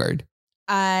called Paragard.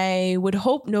 I would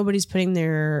hope nobody's putting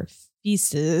their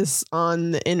feces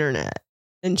on the internet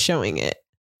and showing it.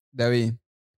 Debbie,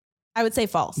 I would say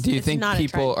false. do you think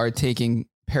people are taking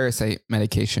parasite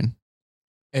medication?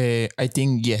 I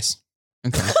think yes.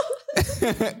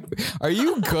 Okay. Are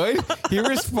you good? He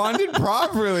responded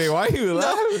properly. Why are you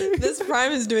laughing? This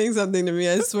prime is doing something to me,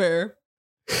 I swear.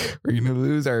 We're going to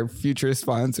lose our future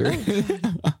sponsor.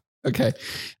 Okay.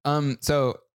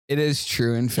 So it is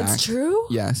true. In fact, It's true?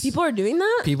 Yes. People are doing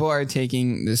that? People are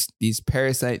taking these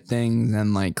parasite things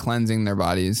and like cleansing their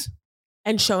bodies.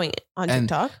 And showing it on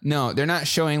TikTok? No, they're not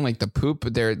showing like the poop,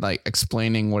 but they're like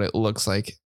explaining what it looks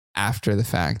like after the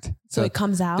fact. So it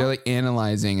comes out? They're like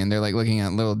analyzing and they're like looking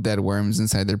at little dead worms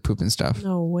inside their poop and stuff.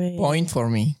 No way. Point for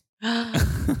me.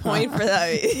 Point for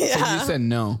that. Yeah. So you said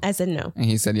no. I said no. And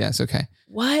he said yes. Okay.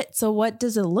 What? So what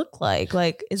does it look like?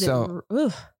 Like, is So-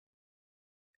 it...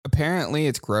 Apparently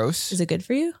it's gross, Is it good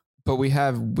for you? but we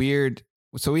have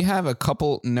a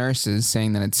couple nurses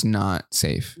saying that it's not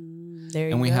safe. There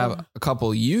you And we go. have a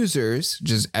couple users,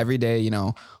 just everyday,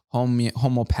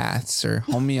 homeopaths or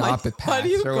homeopathists Why do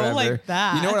you or go whatever. like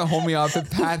that? You know what a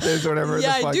homeopath is or whatever?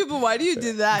 Yeah, the fuck? I do, but why do you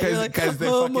do that? You're like, Because they're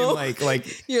homo. fucking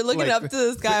like You're looking like- up to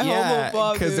this guy, yeah,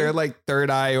 homophobe. because they're like third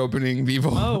eye opening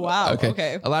people. Oh, wow.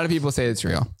 Okay. A lot of people say it's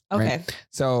real. Okay. Right?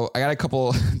 So I got a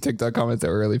couple TikTok comments that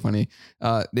were really funny.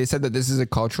 They said that this is a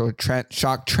cultural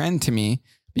shock trend to me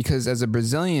because as a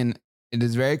Brazilian, it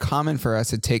is very common for us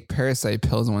to take parasite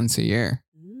pills once a year.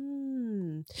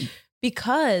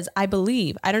 Because I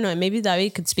believe, I don't know, maybe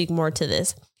David could speak more to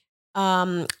this.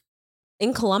 In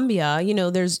Colombia,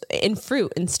 there's in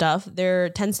fruit and stuff, there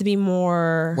tends to be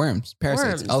more Worms,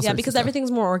 parasites. all Yeah, sorts because of stuff. everything's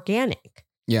more organic.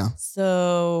 Yeah.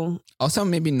 So, Also,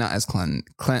 maybe not as clean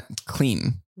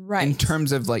right. in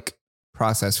terms of like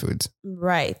processed foods.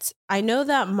 Right. I know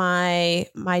that my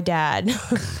dad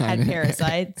had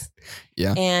parasites.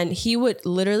 Yeah. And he would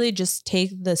literally just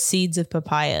take the seeds of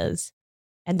papayas.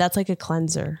 And that's like a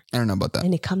cleanser. I don't know about that.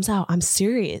 And it comes out. I'm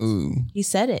serious. Ooh. He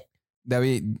said it.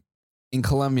 David, in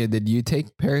Colombia, did you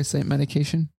take parasite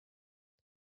medication?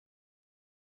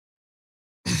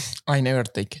 I never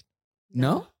take it.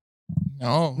 No?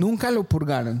 No. Nunca lo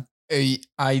purgaron.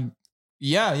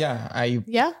 Yeah. Yeah.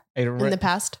 In the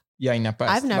past. Yeah, in the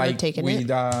past. I've never like taken with it.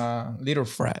 a little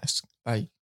flask. Like,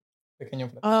 pequeño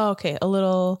flask. Oh, okay. A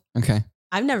little. Okay.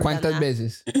 I've never done ¿Cuántas that.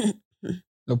 veces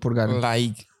lo purgaron?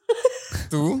 Like,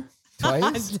 two?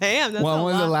 Twice? Damn. That's When a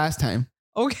was lot. the last time?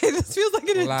 Okay, this feels like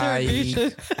an Like,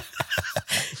 interrogation.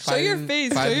 Show your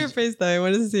face. Show your face, though. I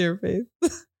want to see your face.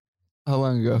 How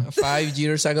long ago? 5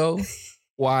 years ago.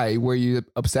 Why? Were you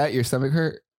upset? Your stomach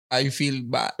hurt? I feel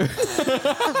bad.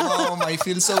 Mom, I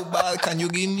feel so bad. Can you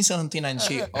give me something? And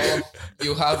she,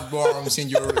 you have worms in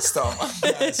your stomach.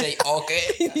 I say,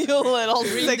 okay. You little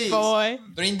Drink sick this. boy.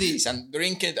 Drink this and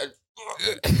drink it.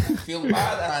 Feel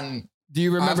bad and Do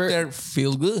you remember? after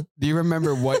feel good. Do you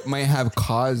remember what might have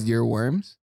caused your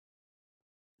worms?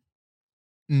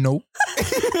 Nope.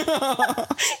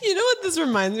 You know what this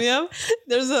reminds me of?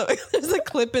 There's a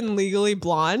clip in Legally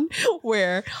Blonde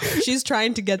where she's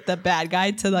trying to get the bad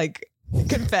guy to like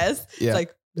confess. Yeah. It's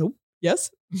like, nope,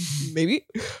 yes, maybe.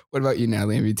 What about you,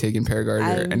 Natalie? Have you taken Paragard or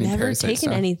I've any never parasite taken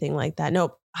stuff? anything like that.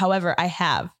 Nope. However, I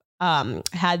have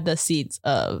had the seeds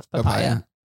of papaya.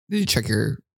 Did you check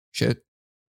your shit?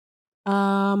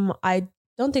 I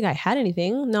don't think I had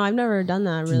anything. No, I've never done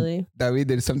that really. David,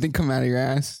 did something come out of your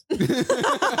ass?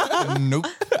 Nope.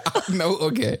 No,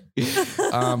 okay.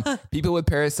 People with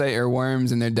parasite or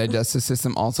worms in their digestive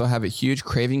system also have a huge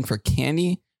craving for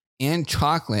candy and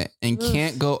chocolate and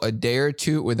can't go a day or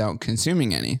two without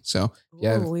consuming any. So if you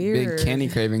have big candy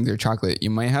cravings or chocolate, you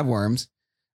might have worms.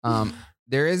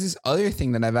 There is this other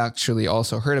thing that I've actually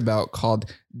also heard about called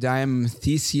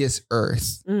diametheous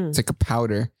earth. It's like a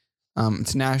powder.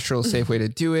 It's a natural, safe way to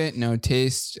do it. No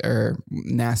taste or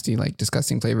nasty, like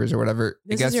disgusting flavors or whatever.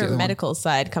 This is your medical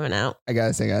side coming out. I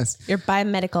guess. Your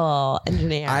biomedical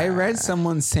engineer. I read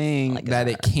someone saying that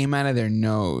it came out of their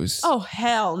nose. Oh,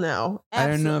 hell no. I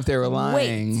don't know if they were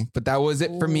lying, but that was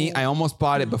it for me. I almost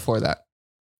bought it before that.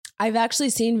 I've actually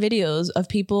seen videos of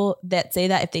people that say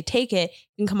that if they take it, it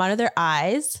can come out of their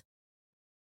eyes,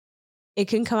 it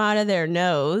can come out of their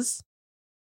nose,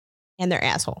 and their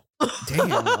asshole.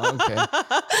 Damn. Okay.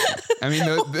 I mean,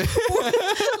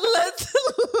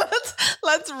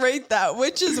 let's rate that.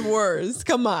 Which is worse?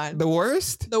 Come on. The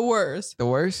worst? The worst. The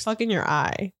worst? Fucking your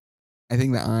eye. I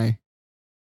think the eye.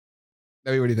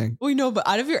 Debbie, what do you think? We know, but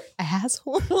out of your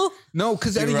asshole? No,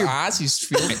 because out of your ass is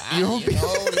feel bad, you know, like,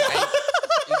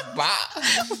 it's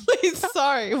bad. Wait,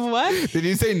 sorry, what? Did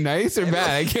you say nice or bad?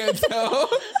 I can't tell.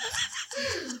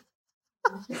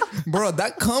 Bro,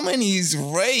 that comment is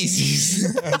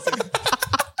racist.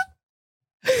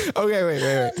 Okay,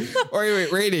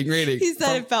 wait. Rating. He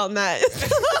said it felt nice.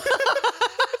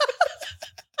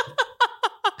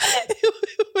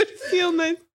 It would feel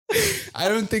nice. I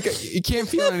don't think you can't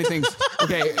feel anything.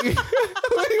 Okay.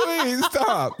 Wait,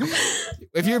 stop.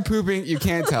 If you're pooping, you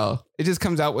can't tell. It just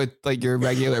comes out with like your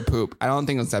regular poop. I don't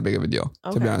think it's that big of a deal,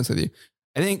 to be honest with you.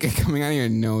 I think coming out of your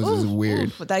nose is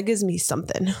weird. But that gives me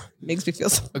something. Makes me feel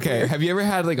something. Okay. Weird. Have you ever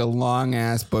had like a long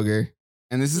ass booger?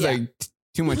 And this is like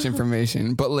too much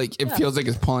information, but like it feels like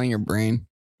it's pulling your brain.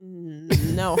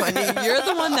 No, honey, you're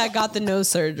the one that got the nose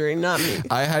surgery, not me.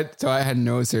 I had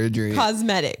no surgery.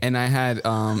 Cosmetic. And I had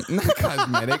not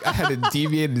cosmetic. I had a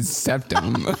deviated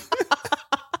septum.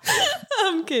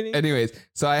 I'm kidding. Anyways,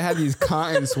 so I had these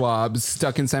cotton swabs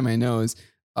stuck inside my nose.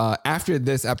 After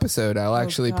this episode, I'll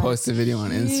actually post a video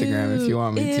on Instagram if you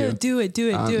want me to. Do it.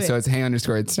 So it's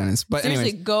hey_it's Dennis. But seriously,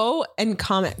 anyways, go and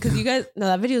comment because you guys know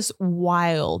that video is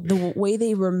wild. The way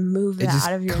they remove that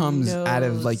out of your nose. It just comes out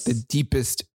of like the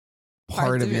deepest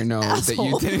part of your nose that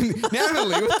you didn't.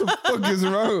 Natalie, what the fuck is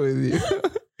wrong with you?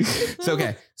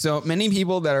 So many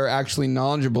people that are actually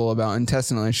knowledgeable about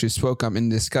intestinal issues spoke up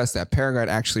and discussed that Paragard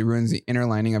actually ruins the inner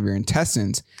lining of your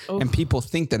intestines. And people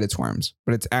think that it's worms,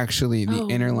 but it's actually the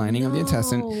inner lining of the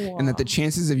intestine, and that the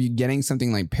chances of you getting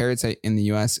something like parasite in the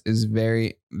US is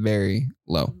very, very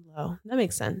low. That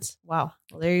makes sense. Wow.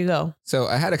 Well, there you go. So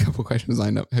I had a couple questions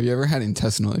lined up. Have you ever had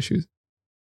intestinal issues?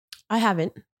 I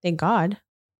haven't. Thank God.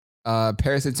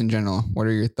 Parasites in general. What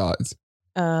are your thoughts?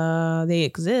 They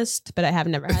exist, but I have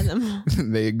never had them.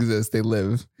 They exist. They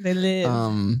live.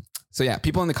 So yeah,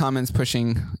 people in the comments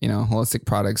pushing, holistic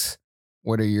products.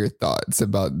 What are your thoughts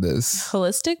about this?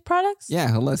 Holistic products? Yeah,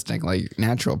 holistic, like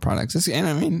natural products. And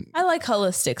I mean, I like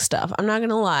holistic stuff. I'm not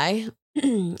gonna lie.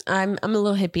 I'm a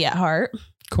little hippie at heart.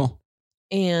 Cool.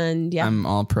 And yeah, I'm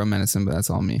all pro medicine, but that's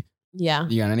all me. Yeah.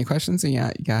 You got any questions?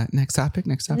 Yeah, you got next topic.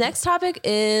 Next topic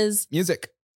is music.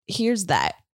 Here's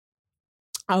that.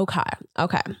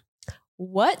 Okay.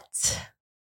 What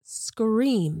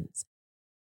screams?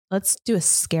 Let's do a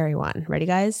scary one. Ready,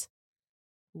 guys?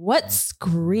 What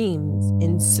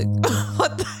screams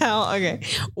what the hell? Okay.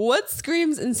 What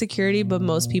screams insecurity, but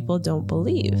most people don't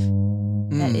believe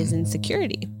that is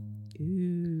insecurity?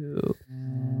 Ooh.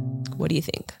 What do you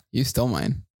think? You stole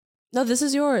mine. No, this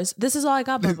is yours. This is all I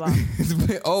got, Baba.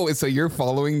 Oh, so you're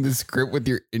following the script with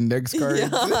your index cards?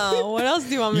 Yeah. What else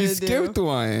do you want me to do? You skipped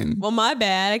one. Well, my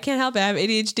bad. I can't help it. I have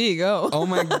ADHD. Go. Oh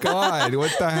my God.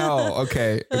 What the hell?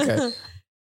 Okay.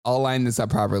 I'll line this up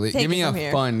properly. Give me a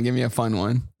fun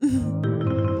one.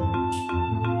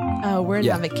 Oh, we're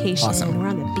on vacation. Awesome. We're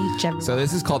on the beach. Everyone. So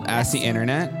this is called Ask the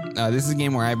Internet. This is a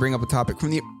game where I bring up a topic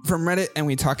from Reddit and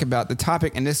we talk about the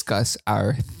topic and discuss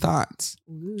our thoughts.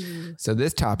 Ooh. So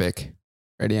this topic,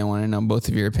 ready? I want to know both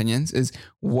of your opinions. Is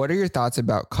what are your thoughts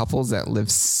about couples that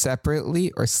live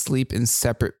separately or sleep in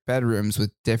separate bedrooms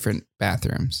with different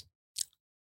bathrooms?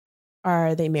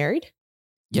 Are they married?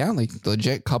 Yeah, like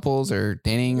legit couples or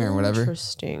dating or whatever.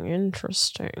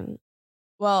 Interesting.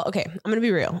 Well, okay, I'm going to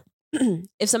be real.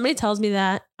 If somebody tells me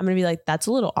that, I'm going to be like, that's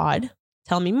a little odd.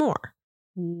 Tell me more.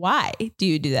 Why do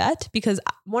you do that? Because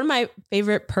one of my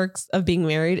favorite perks of being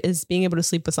married is being able to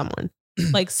sleep with someone.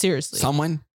 Like, seriously.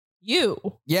 Someone?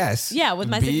 You. Yes. Yeah, with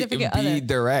my significant other. Be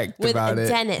direct about it. With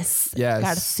Dennis. Yes.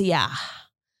 Garcia.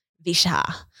 Visha.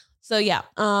 So, yeah.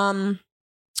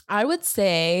 I would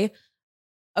say,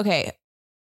 okay,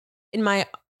 in my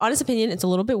honest opinion, it's a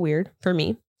little bit weird for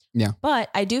me. Yeah. But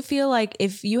I do feel like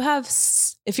if your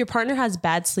partner has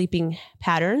bad sleeping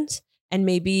patterns and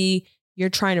maybe you're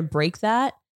trying to break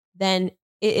that, then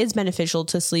it is beneficial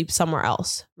to sleep somewhere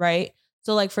else, right?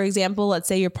 So like, for example, let's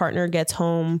say your partner gets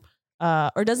home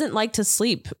or doesn't like to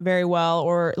sleep very well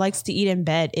or likes to eat in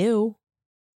bed. Ew.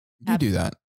 You do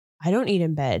that. I don't eat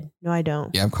in bed. No, I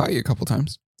don't. Yeah, I've caught you a couple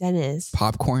times. Dennis.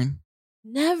 Popcorn.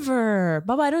 Never.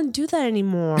 Baba, I don't do that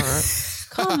anymore.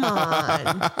 Come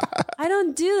on. I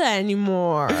don't do that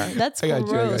anymore. That's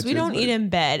gross. We don't eat in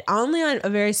bed. Only on a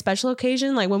very special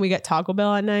occasion, like when we get Taco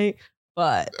Bell at night.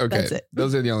 But that's it.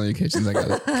 Those are the only occasions I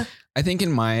got it. I think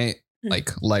in my like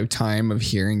lifetime of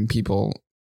hearing people,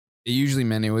 it usually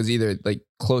meant it was either like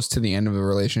close to the end of a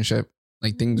relationship,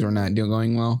 like things were not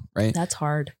going well, right? That's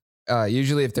hard.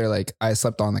 Usually if they're like, I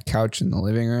slept on the couch in the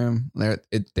living room,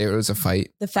 there was a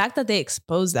fight. The fact that they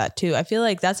expose that too, I feel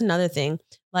like that's another thing.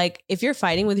 Like if you're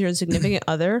fighting with your significant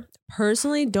other,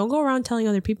 personally, don't go around telling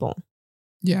other people.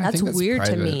 Yeah, that's weird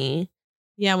private. To me.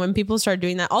 Yeah, when people start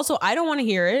doing that. Also, I don't want to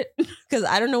hear it because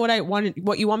I don't know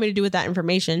what you want me to do with that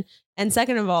information. And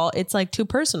second of all, it's like too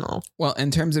personal. Well,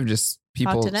 in terms of just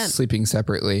people sleeping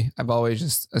separately, I've always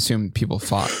just assumed people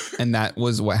fought. And that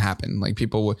was what happened. Like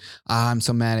people would, I'm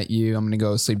so mad at you. I'm going to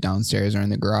go sleep downstairs or in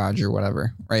the garage or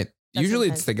whatever. Right. Usually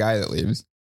it's the guy that leaves,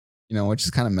 which is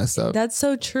kind of messed up. That's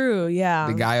so true. Yeah.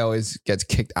 The guy always gets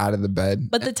kicked out of the bed.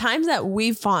 But the times that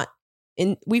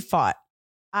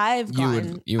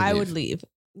I would leave.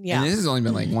 Yeah. And this has only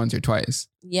been like once or twice.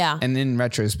 Yeah. And in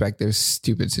retrospect, there's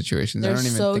stupid situations. They're I don't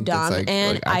even so think dumb. it's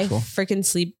and I freaking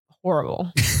sleep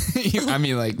horrible. I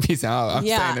mean, like, peace out. I'm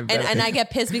yeah. And I get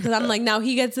pissed because I'm like, now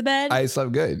he gets to bed. I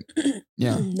slept good.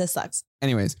 Yeah. This sucks.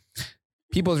 Anyways,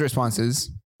 people's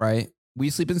responses, right? We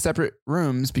sleep in separate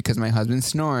rooms because my husband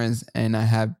snores and I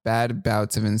have bad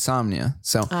bouts of insomnia.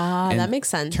 So that makes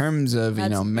sense. In terms of,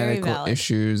 medical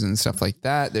issues and stuff like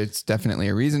that, there's definitely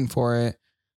a reason for it.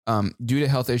 Due to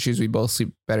health issues, we both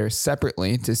sleep better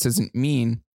separately. This doesn't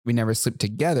mean we never sleep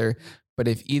together, but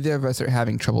if either of us are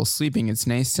having trouble sleeping, it's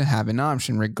nice to have an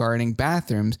option. Regarding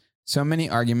bathrooms, so many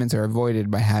arguments are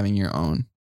avoided by having your own.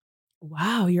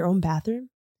 Wow, your own bathroom?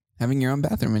 Having your own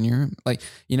bathroom in your room. Like,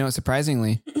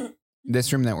 surprisingly,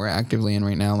 this room that we're actively in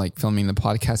right now, like filming the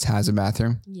podcast, has a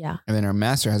bathroom. Yeah. And then our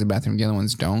master has a bathroom. The other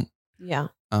ones don't. Yeah.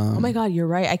 Oh my God, you're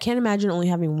right. I can't imagine only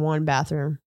having one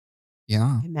bathroom.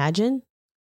 Yeah. Imagine.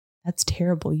 That's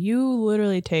terrible. You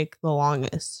literally take the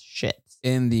longest shits.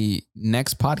 In the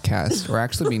next podcast, we're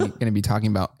actually going to be talking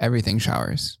about everything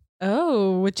showers.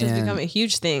 Oh, which has become a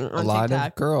huge thing on TikTok. A lot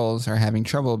of girls are having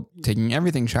trouble taking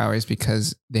everything showers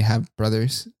because they have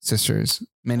brothers, sisters,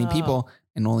 many people,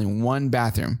 and only one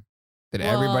bathroom that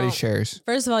everybody shares.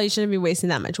 First of all, you shouldn't be wasting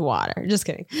that much water. Just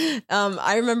kidding.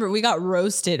 I remember we got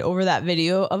roasted over that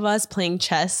video of us playing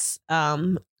chess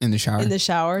in the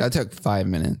shower. That took 5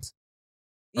 minutes.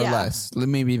 Or less,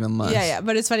 maybe even less. Yeah.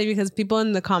 But it's funny because people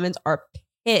in the comments are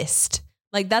pissed.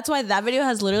 Like, that's why that video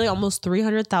has literally almost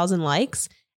 300,000 likes.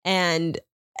 And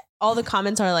all the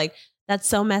comments are like, that's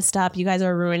so messed up. You guys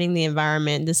are ruining the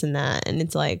environment, this and that. And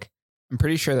it's like, I'm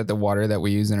pretty sure that the water that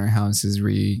we use in our house is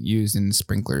reused in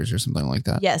sprinklers or something like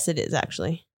that. Yes, it is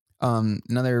actually.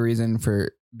 Another reason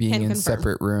for being in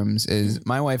separate rooms is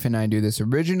my wife and I do this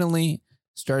originally.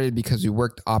 Started because we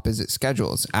worked opposite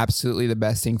schedules. Absolutely the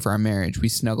best thing for our marriage. We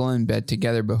snuggle in bed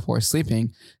together before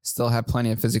sleeping, still have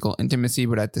plenty of physical intimacy,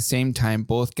 but at the same time,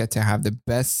 both get to have the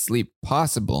best sleep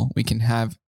possible we can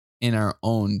have in our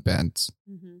own beds.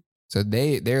 Mm-hmm. So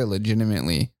they're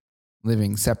legitimately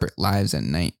living separate lives at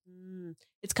night.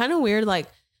 It's kind of weird. Like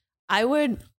I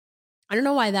don't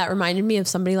know why that reminded me of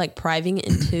somebody like prying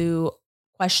into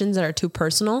questions that are too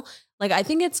personal. Like I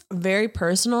think it's very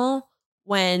personal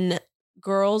when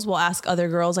girls will ask other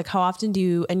girls, like, how often do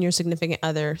you and your significant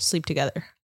other sleep together?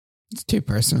 It's too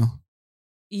personal.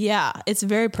 Yeah, it's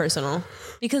very personal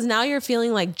because now you're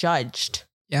feeling like judged.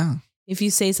 Yeah. If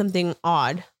you say something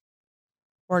odd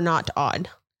or not odd.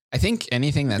 I think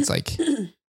anything that's like,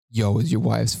 yo, is your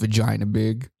wife's vagina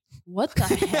big? What the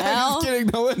hell? I'm just kidding.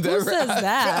 No one's Who says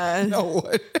that? No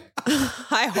one.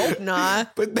 I hope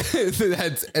not. But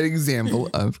that's an example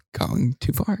of going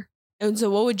too far. And so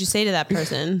what would you say to that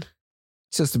person?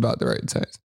 It's just about the right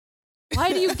size.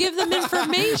 Why do you give them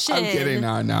information? I'm kidding.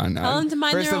 No. Tell them to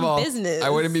mind their own business. I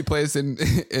wouldn't be placed in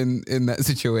that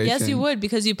situation. Yes, you would,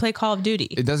 because you play Call of Duty.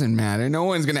 It doesn't matter. No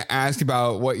one's going to ask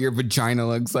about what your vagina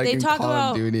looks like in Call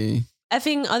of Duty.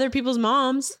 Effing other people's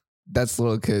moms. That's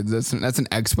little kids. That's an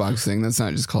Xbox thing. That's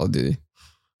not just Call of Duty.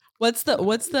 What's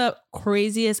the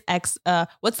craziest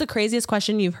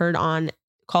question you've heard on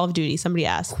Call of Duty? Somebody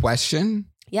asked. Question?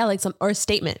 Yeah, like or a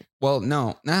statement. Well,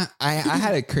 no, I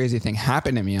had a crazy thing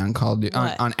happen to me on Call of Duty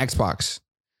on Xbox.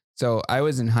 So I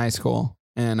was in high school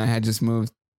and I had just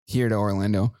moved here to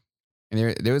Orlando,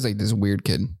 and there was like this weird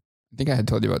kid. I think I had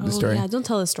told you about this story. Yeah, don't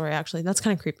tell the story. Actually, that's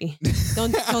kind of creepy.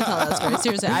 Don't tell that story.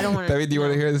 Seriously, I don't want to. David, do you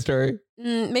want to hear the story?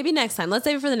 Maybe next time. Let's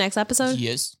save it for the next episode.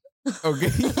 Yes. Okay.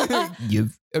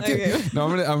 Yes. Okay. No,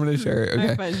 I'm gonna share it. Okay.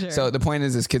 Right, fine, sure. So the point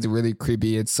is, this kid's really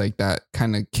creepy. It's like that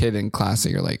kind of kid in class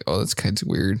that you're like, oh, this kid's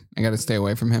weird. I got to stay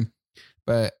away from him.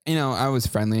 But I was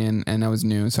friendly and I was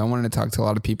new, so I wanted to talk to a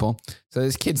lot of people. So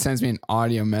this kid sends me an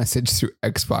audio message through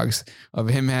Xbox of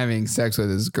him having sex with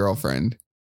his girlfriend.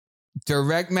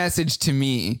 Direct message to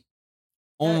me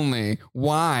only.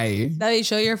 Why? That you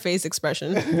show your face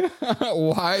expression.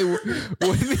 Why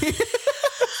would he?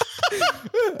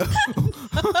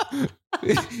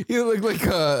 He looked like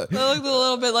That looked a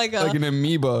little bit like an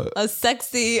amoeba. A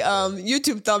sexy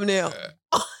YouTube thumbnail.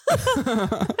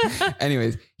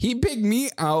 Anyways, he picked me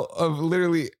out of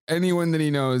literally anyone that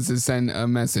he knows to send a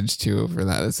message to for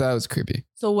that. So that was creepy.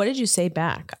 So what did you say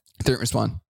back? Didn't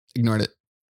respond. Ignored it.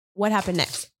 What happened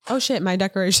next? Oh shit, my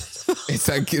decorations. It's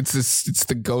like it's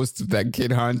the ghost of that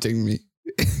kid haunting me.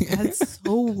 That's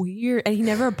so weird. And he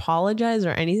never apologized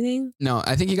or anything? No,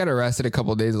 I think he got arrested a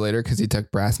couple of days later because he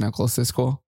took brass knuckles to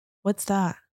school. What's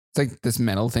that? It's like this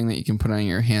metal thing that you can put on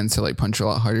your hands to like punch a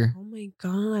lot harder. Oh my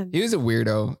God. He was a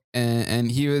weirdo,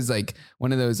 and he was like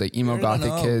one of those like emo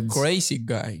gothic kids. Crazy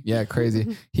guy. Yeah,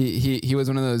 crazy. He was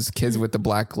one of those kids with the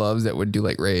black gloves that would do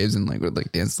like raves and like would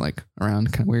like dance like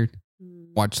around, kind of weird.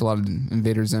 Watched a lot of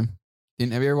Invader Zim.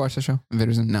 Have you ever watched the show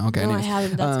Invader Zim? No, okay. No, anyways. I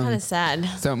haven't. That's kind of sad.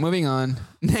 So moving on.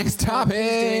 Next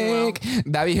topic.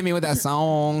 Davi hit me with that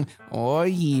song. Oh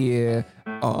yeah.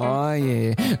 Oh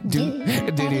yeah. Do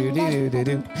do do do do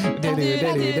do do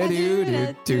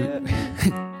do do.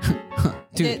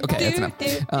 Dude, okay, that's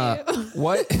enough.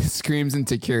 What screams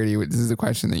insecurity? This is a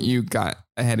question that you got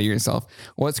ahead of yourself.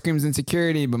 What screams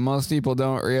insecurity, but most people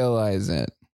don't realize it?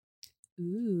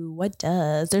 Ooh, what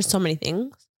does? There's so many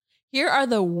things. Here are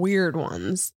the weird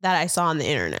ones that I saw on the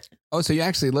internet. Oh, so you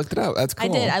actually looked it up. That's cool.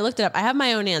 I did. I looked it up. I have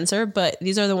my own answer, but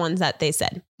these are the ones that they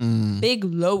said. Big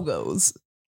logos.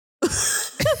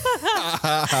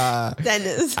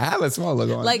 Dennis. I have a small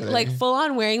logo on like full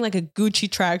on wearing like a Gucci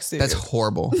tracksuit. That's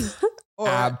horrible. Or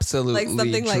absolutely like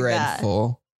something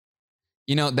dreadful.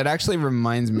 Like that actually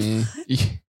reminds me.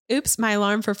 Oops, my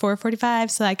alarm for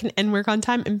 4:45 so I can end work on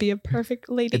time and be a perfect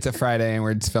lady. It's a Friday and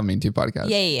we're just filming 2 podcasts.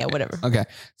 Yeah, whatever. Okay.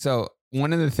 So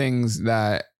one of the things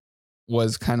that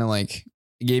was kind of like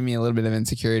gave me a little bit of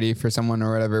insecurity for someone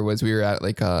or whatever was we were at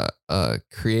like a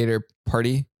creator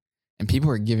party and people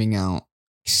were giving out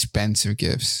expensive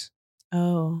gifts.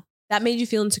 Oh, that made you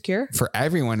feel insecure? For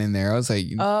everyone in there. I was like,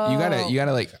 you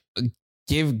gotta like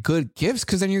give good gifts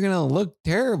because then you're gonna look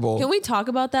terrible. Can we talk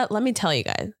about that? Let me tell you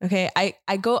guys. Okay.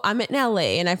 I'm in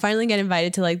LA and I finally get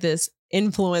invited to like this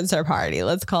influencer party.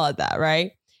 Let's call it that,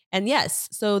 right? And yes,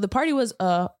 so the party was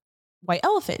a white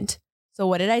elephant. So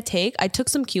what did I take? I took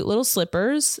some cute little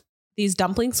slippers, these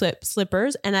dumpling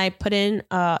slippers, and I put in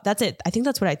that's it. I think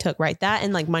that's what I took, right? That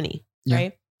and like money,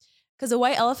 right? Because a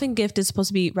white elephant gift is supposed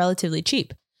to be relatively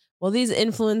cheap. Well, these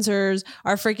influencers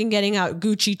are freaking getting out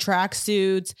Gucci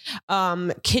tracksuits,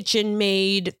 kitchen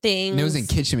made things. And it wasn't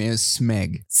kitchen made, it was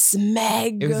Smeg.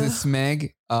 Smeg. It was a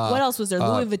Smeg. What else was there?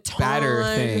 Louis Vuitton. Batter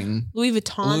thing. Louis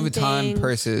Vuitton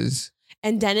purses.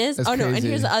 And Dennis. That's no. crazy. And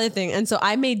here's the other thing. And so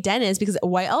I made Dennis because a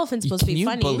white elephant's supposed to be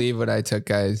funny. Can you believe what I took,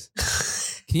 guys?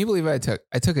 Can you believe what I took?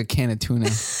 I took a can of tuna.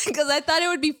 Because I thought it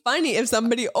would be funny if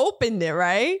somebody opened it,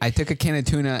 right? I took a can of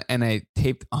tuna and I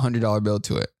taped $100 bill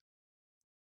to it.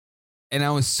 And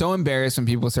I was so embarrassed when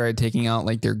people started taking out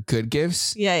like their good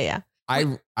gifts. Yeah. I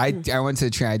went to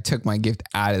the train. I took my gift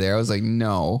out of there. I was like,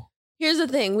 no. Here's the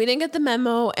thing. We didn't get the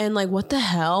memo. And like, what the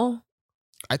hell?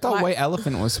 I thought white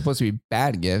elephant was supposed to be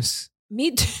bad gifts.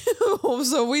 Me too.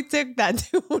 So we took that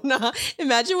tuna.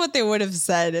 Imagine what they would have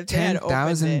said if they had opened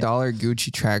it. $10,000 Gucci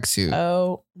tracksuit.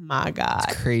 Oh my God.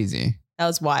 It's crazy. That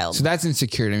was wild. So that's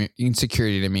insecurity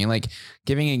to me. Like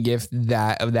giving a gift of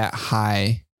that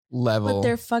high level. But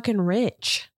they're fucking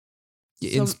rich.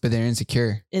 But they're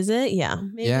insecure. Is it? Yeah.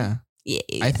 Maybe. Yeah.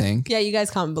 I think. Yeah, you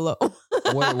guys comment below.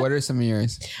 What are some of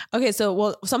yours? Okay,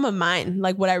 so some of mine,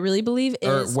 like what I really believe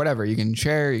is, or whatever you can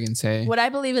share, you can say. What I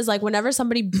believe is like whenever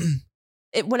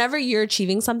you're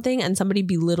achieving something and somebody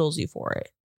belittles you for it,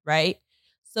 right?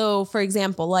 So for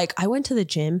example, like I went to the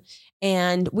gym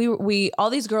and we all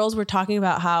these girls were talking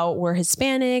about how we're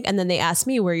Hispanic, and then they asked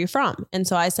me, where are you from? And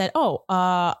so I said,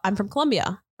 I'm from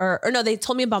Colombia. Or no, they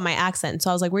told me about my accent. So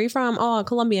I was like, where are you from? Oh,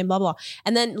 Colombia and blah, blah.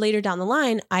 And then later down the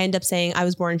line, I end up saying I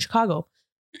was born in Chicago.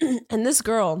 And this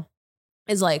girl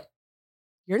is like,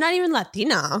 "You're not even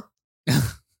Latina."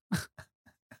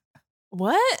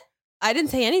 What? I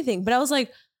didn't say anything, but I was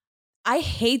like, I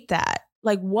hate that.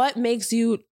 Like, what makes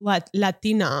you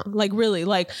Latina? Like, really?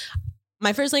 Like,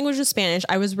 my first language was Spanish.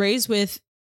 I was raised with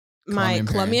my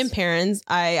Colombian parents.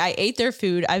 I ate their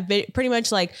food. I've been pretty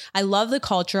much like, I love the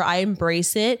culture. I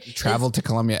embrace it. Travel to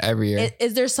Colombia every year.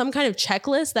 Is there some kind of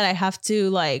checklist that I have to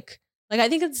like, I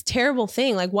think it's a terrible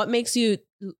thing. Like, what makes you,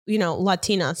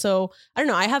 Latina? So I don't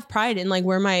know. I have pride in like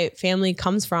where my family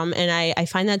comes from. And I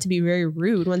find that to be very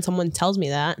rude when someone tells me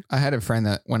that. I had a friend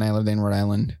that when I lived in Rhode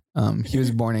Island, he was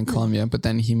born in Colombia, but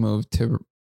then he moved to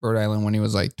Rhode Island when he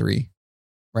was like 3.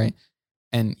 Right.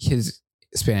 And his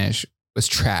Spanish was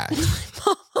trash.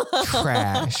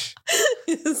 Trash.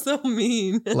 It's so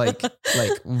mean. like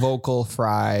vocal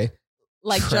fry.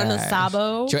 Like Jonah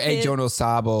Sabo. Jonah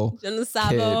Sabo. Jonah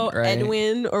Sabo, right?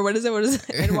 Edwin, or what is it?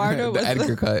 Eduardo? The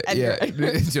Edgar cut. Edgar.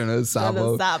 Yeah. Jonah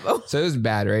Sabo. So it was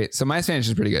bad, right? So my Spanish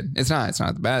is pretty good. It's not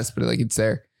the best, but like it's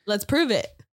there. Let's prove it.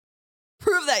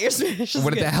 Prove that your Spanish is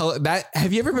what good. the hell?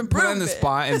 Have you ever been put on the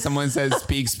spot and someone says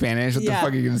speak Spanish? What the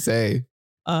fuck are you gonna say?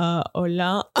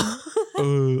 Hola.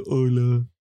 Hola.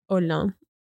 Hola.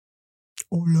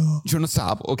 Hola. Jonah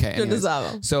Sabo. Okay. Jonah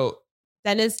Sabo. So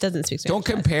Dennis doesn't speak Spanish. Don't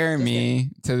compare me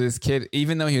to this kid,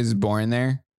 even though he was born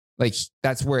there. Like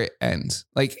that's where it ends.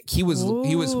 Like he was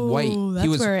white.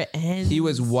 That's where it ends. He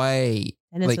was white.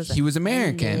 Like he was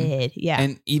American. Yeah.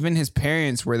 And even his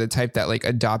parents were the type that like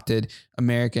adopted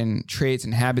American traits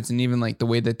and habits, and even like the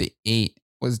way that they ate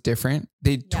was different.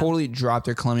 They totally dropped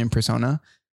their Colombian persona,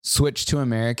 switched to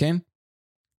American.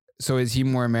 So is he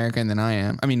more American than I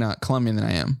am? I mean, not Colombian than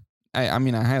I am. I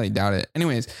mean, I highly doubt it.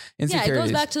 Anyways, insecurities. Yeah, it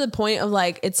goes back to the point of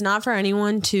like, it's not for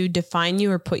anyone to define you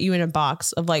or put you in a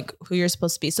box of like who you're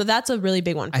supposed to be. So that's a really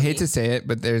big one. I hate to say it,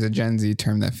 but there's a Gen Z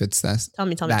term that fits this. Tell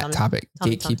me. Topic.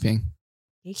 Gatekeeping.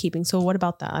 Gatekeeping. So what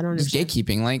about that? I don't understand. Just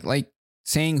gatekeeping, like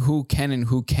saying who can and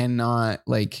who cannot,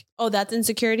 like. Oh, that's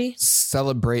insecurity?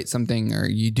 Celebrate something or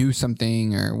you do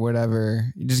something or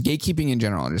whatever. Just gatekeeping in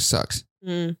general just sucks.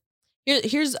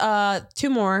 Here's 2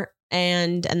 more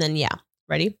and then yeah.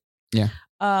 Ready? Yeah.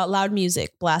 Loud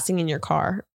music blasting in your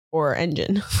car or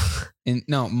engine.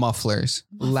 No, mufflers.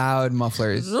 Loud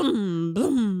mufflers. On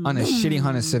a shitty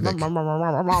Honda Civic. A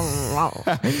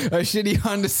shitty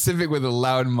Honda Civic with a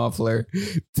loud muffler.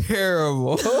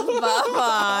 Terrible. Oh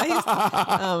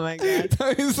my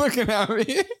God. He's looking at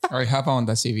me. I have a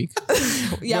Honda Civic.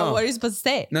 Yeah, no. What are you supposed to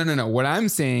say? No. What I'm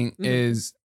saying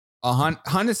is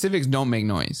Honda Civics don't make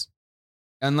noise.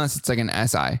 Unless it's like an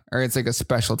SI or it's like a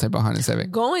special type of Honda Civic.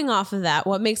 Going off of that,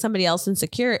 what makes somebody else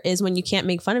insecure is when you can't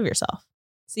make fun of yourself.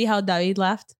 See how David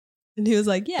laughed? And he was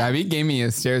like, yeah. David gave me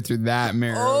a stare through that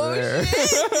mirror. Oh, there.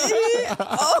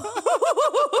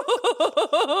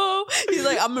 He's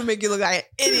like, I'm going to make you look like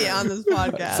an idiot on this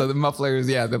podcast. So the mufflers,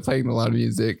 they're playing a lot of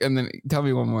music. And then tell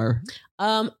me one more.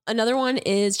 Another one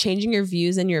is changing your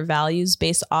views and your values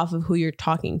based off of who you're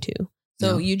talking to.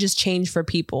 So you just change for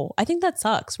people. I think that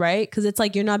sucks, right? Because it's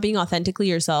like you're not being authentically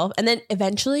yourself. And then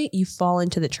eventually you fall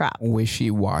into the trap.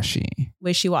 Wishy-washy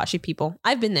people.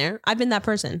 I've been there. I've been that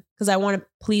person because I want to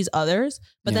please others.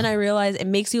 But then I realize it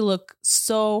makes you look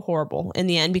so horrible in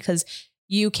the end because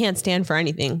you can't stand for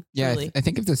anything. Yeah, I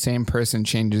think if the same person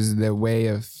changes the way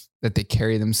that they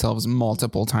carry themselves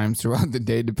multiple times throughout the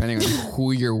day, depending on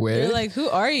who you're with. You're like, who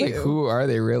are you? Like, who are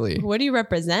they really? What do you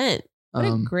represent? What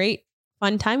a great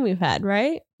fun time we've had,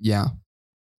 right? Yeah.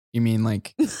 You mean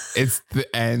like it's the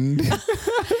end?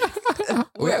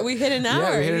 we hit an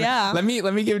hour. Yeah. Let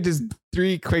me give just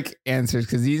 3 quick answers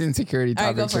because these insecurity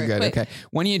topics are good. Okay.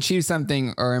 When you achieve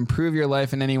something or improve your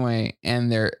life in any way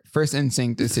and their first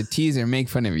instinct is to tease or make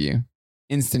fun of you,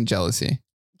 instant jealousy.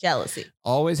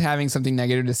 Always having something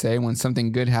negative to say when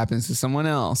something good happens to someone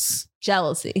else.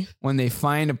 Jealousy. When they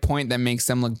find a point that makes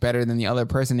them look better than the other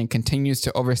person and continues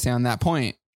to overstay on that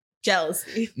point.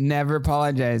 Jealousy. Never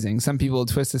apologizing. Some people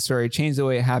twist the story, change the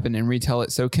way it happened, and retell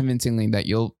it so convincingly that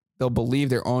they'll believe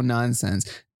their own nonsense.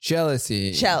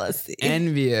 Jealousy.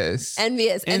 Envious.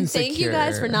 Insecure. And thank you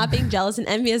guys for not being jealous and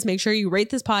envious. Make sure you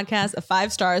rate this podcast a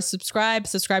 5 stars. Subscribe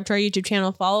to our YouTube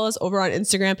channel. Follow us over on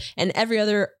Instagram and every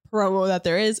other promo that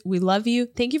there is. We love you.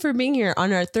 Thank you for being here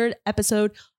on our 3rd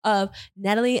episode of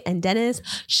Natalie and Dennis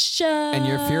Show. And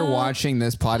if you're watching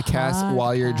this podcast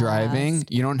while you're driving,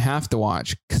 you don't have to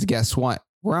watch because guess what?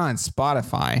 We're on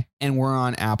Spotify and we're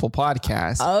on Apple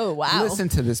Podcasts. Oh, wow. Listen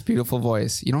to this beautiful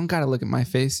voice. You don't got to look at my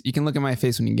face. You can look at my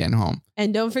face when you're getting home.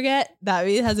 And don't forget,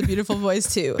 David has a beautiful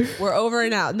voice too. We're over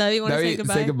and out. David, you want to say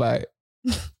goodbye? Say goodbye.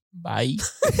 Bye.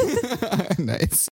 Nice.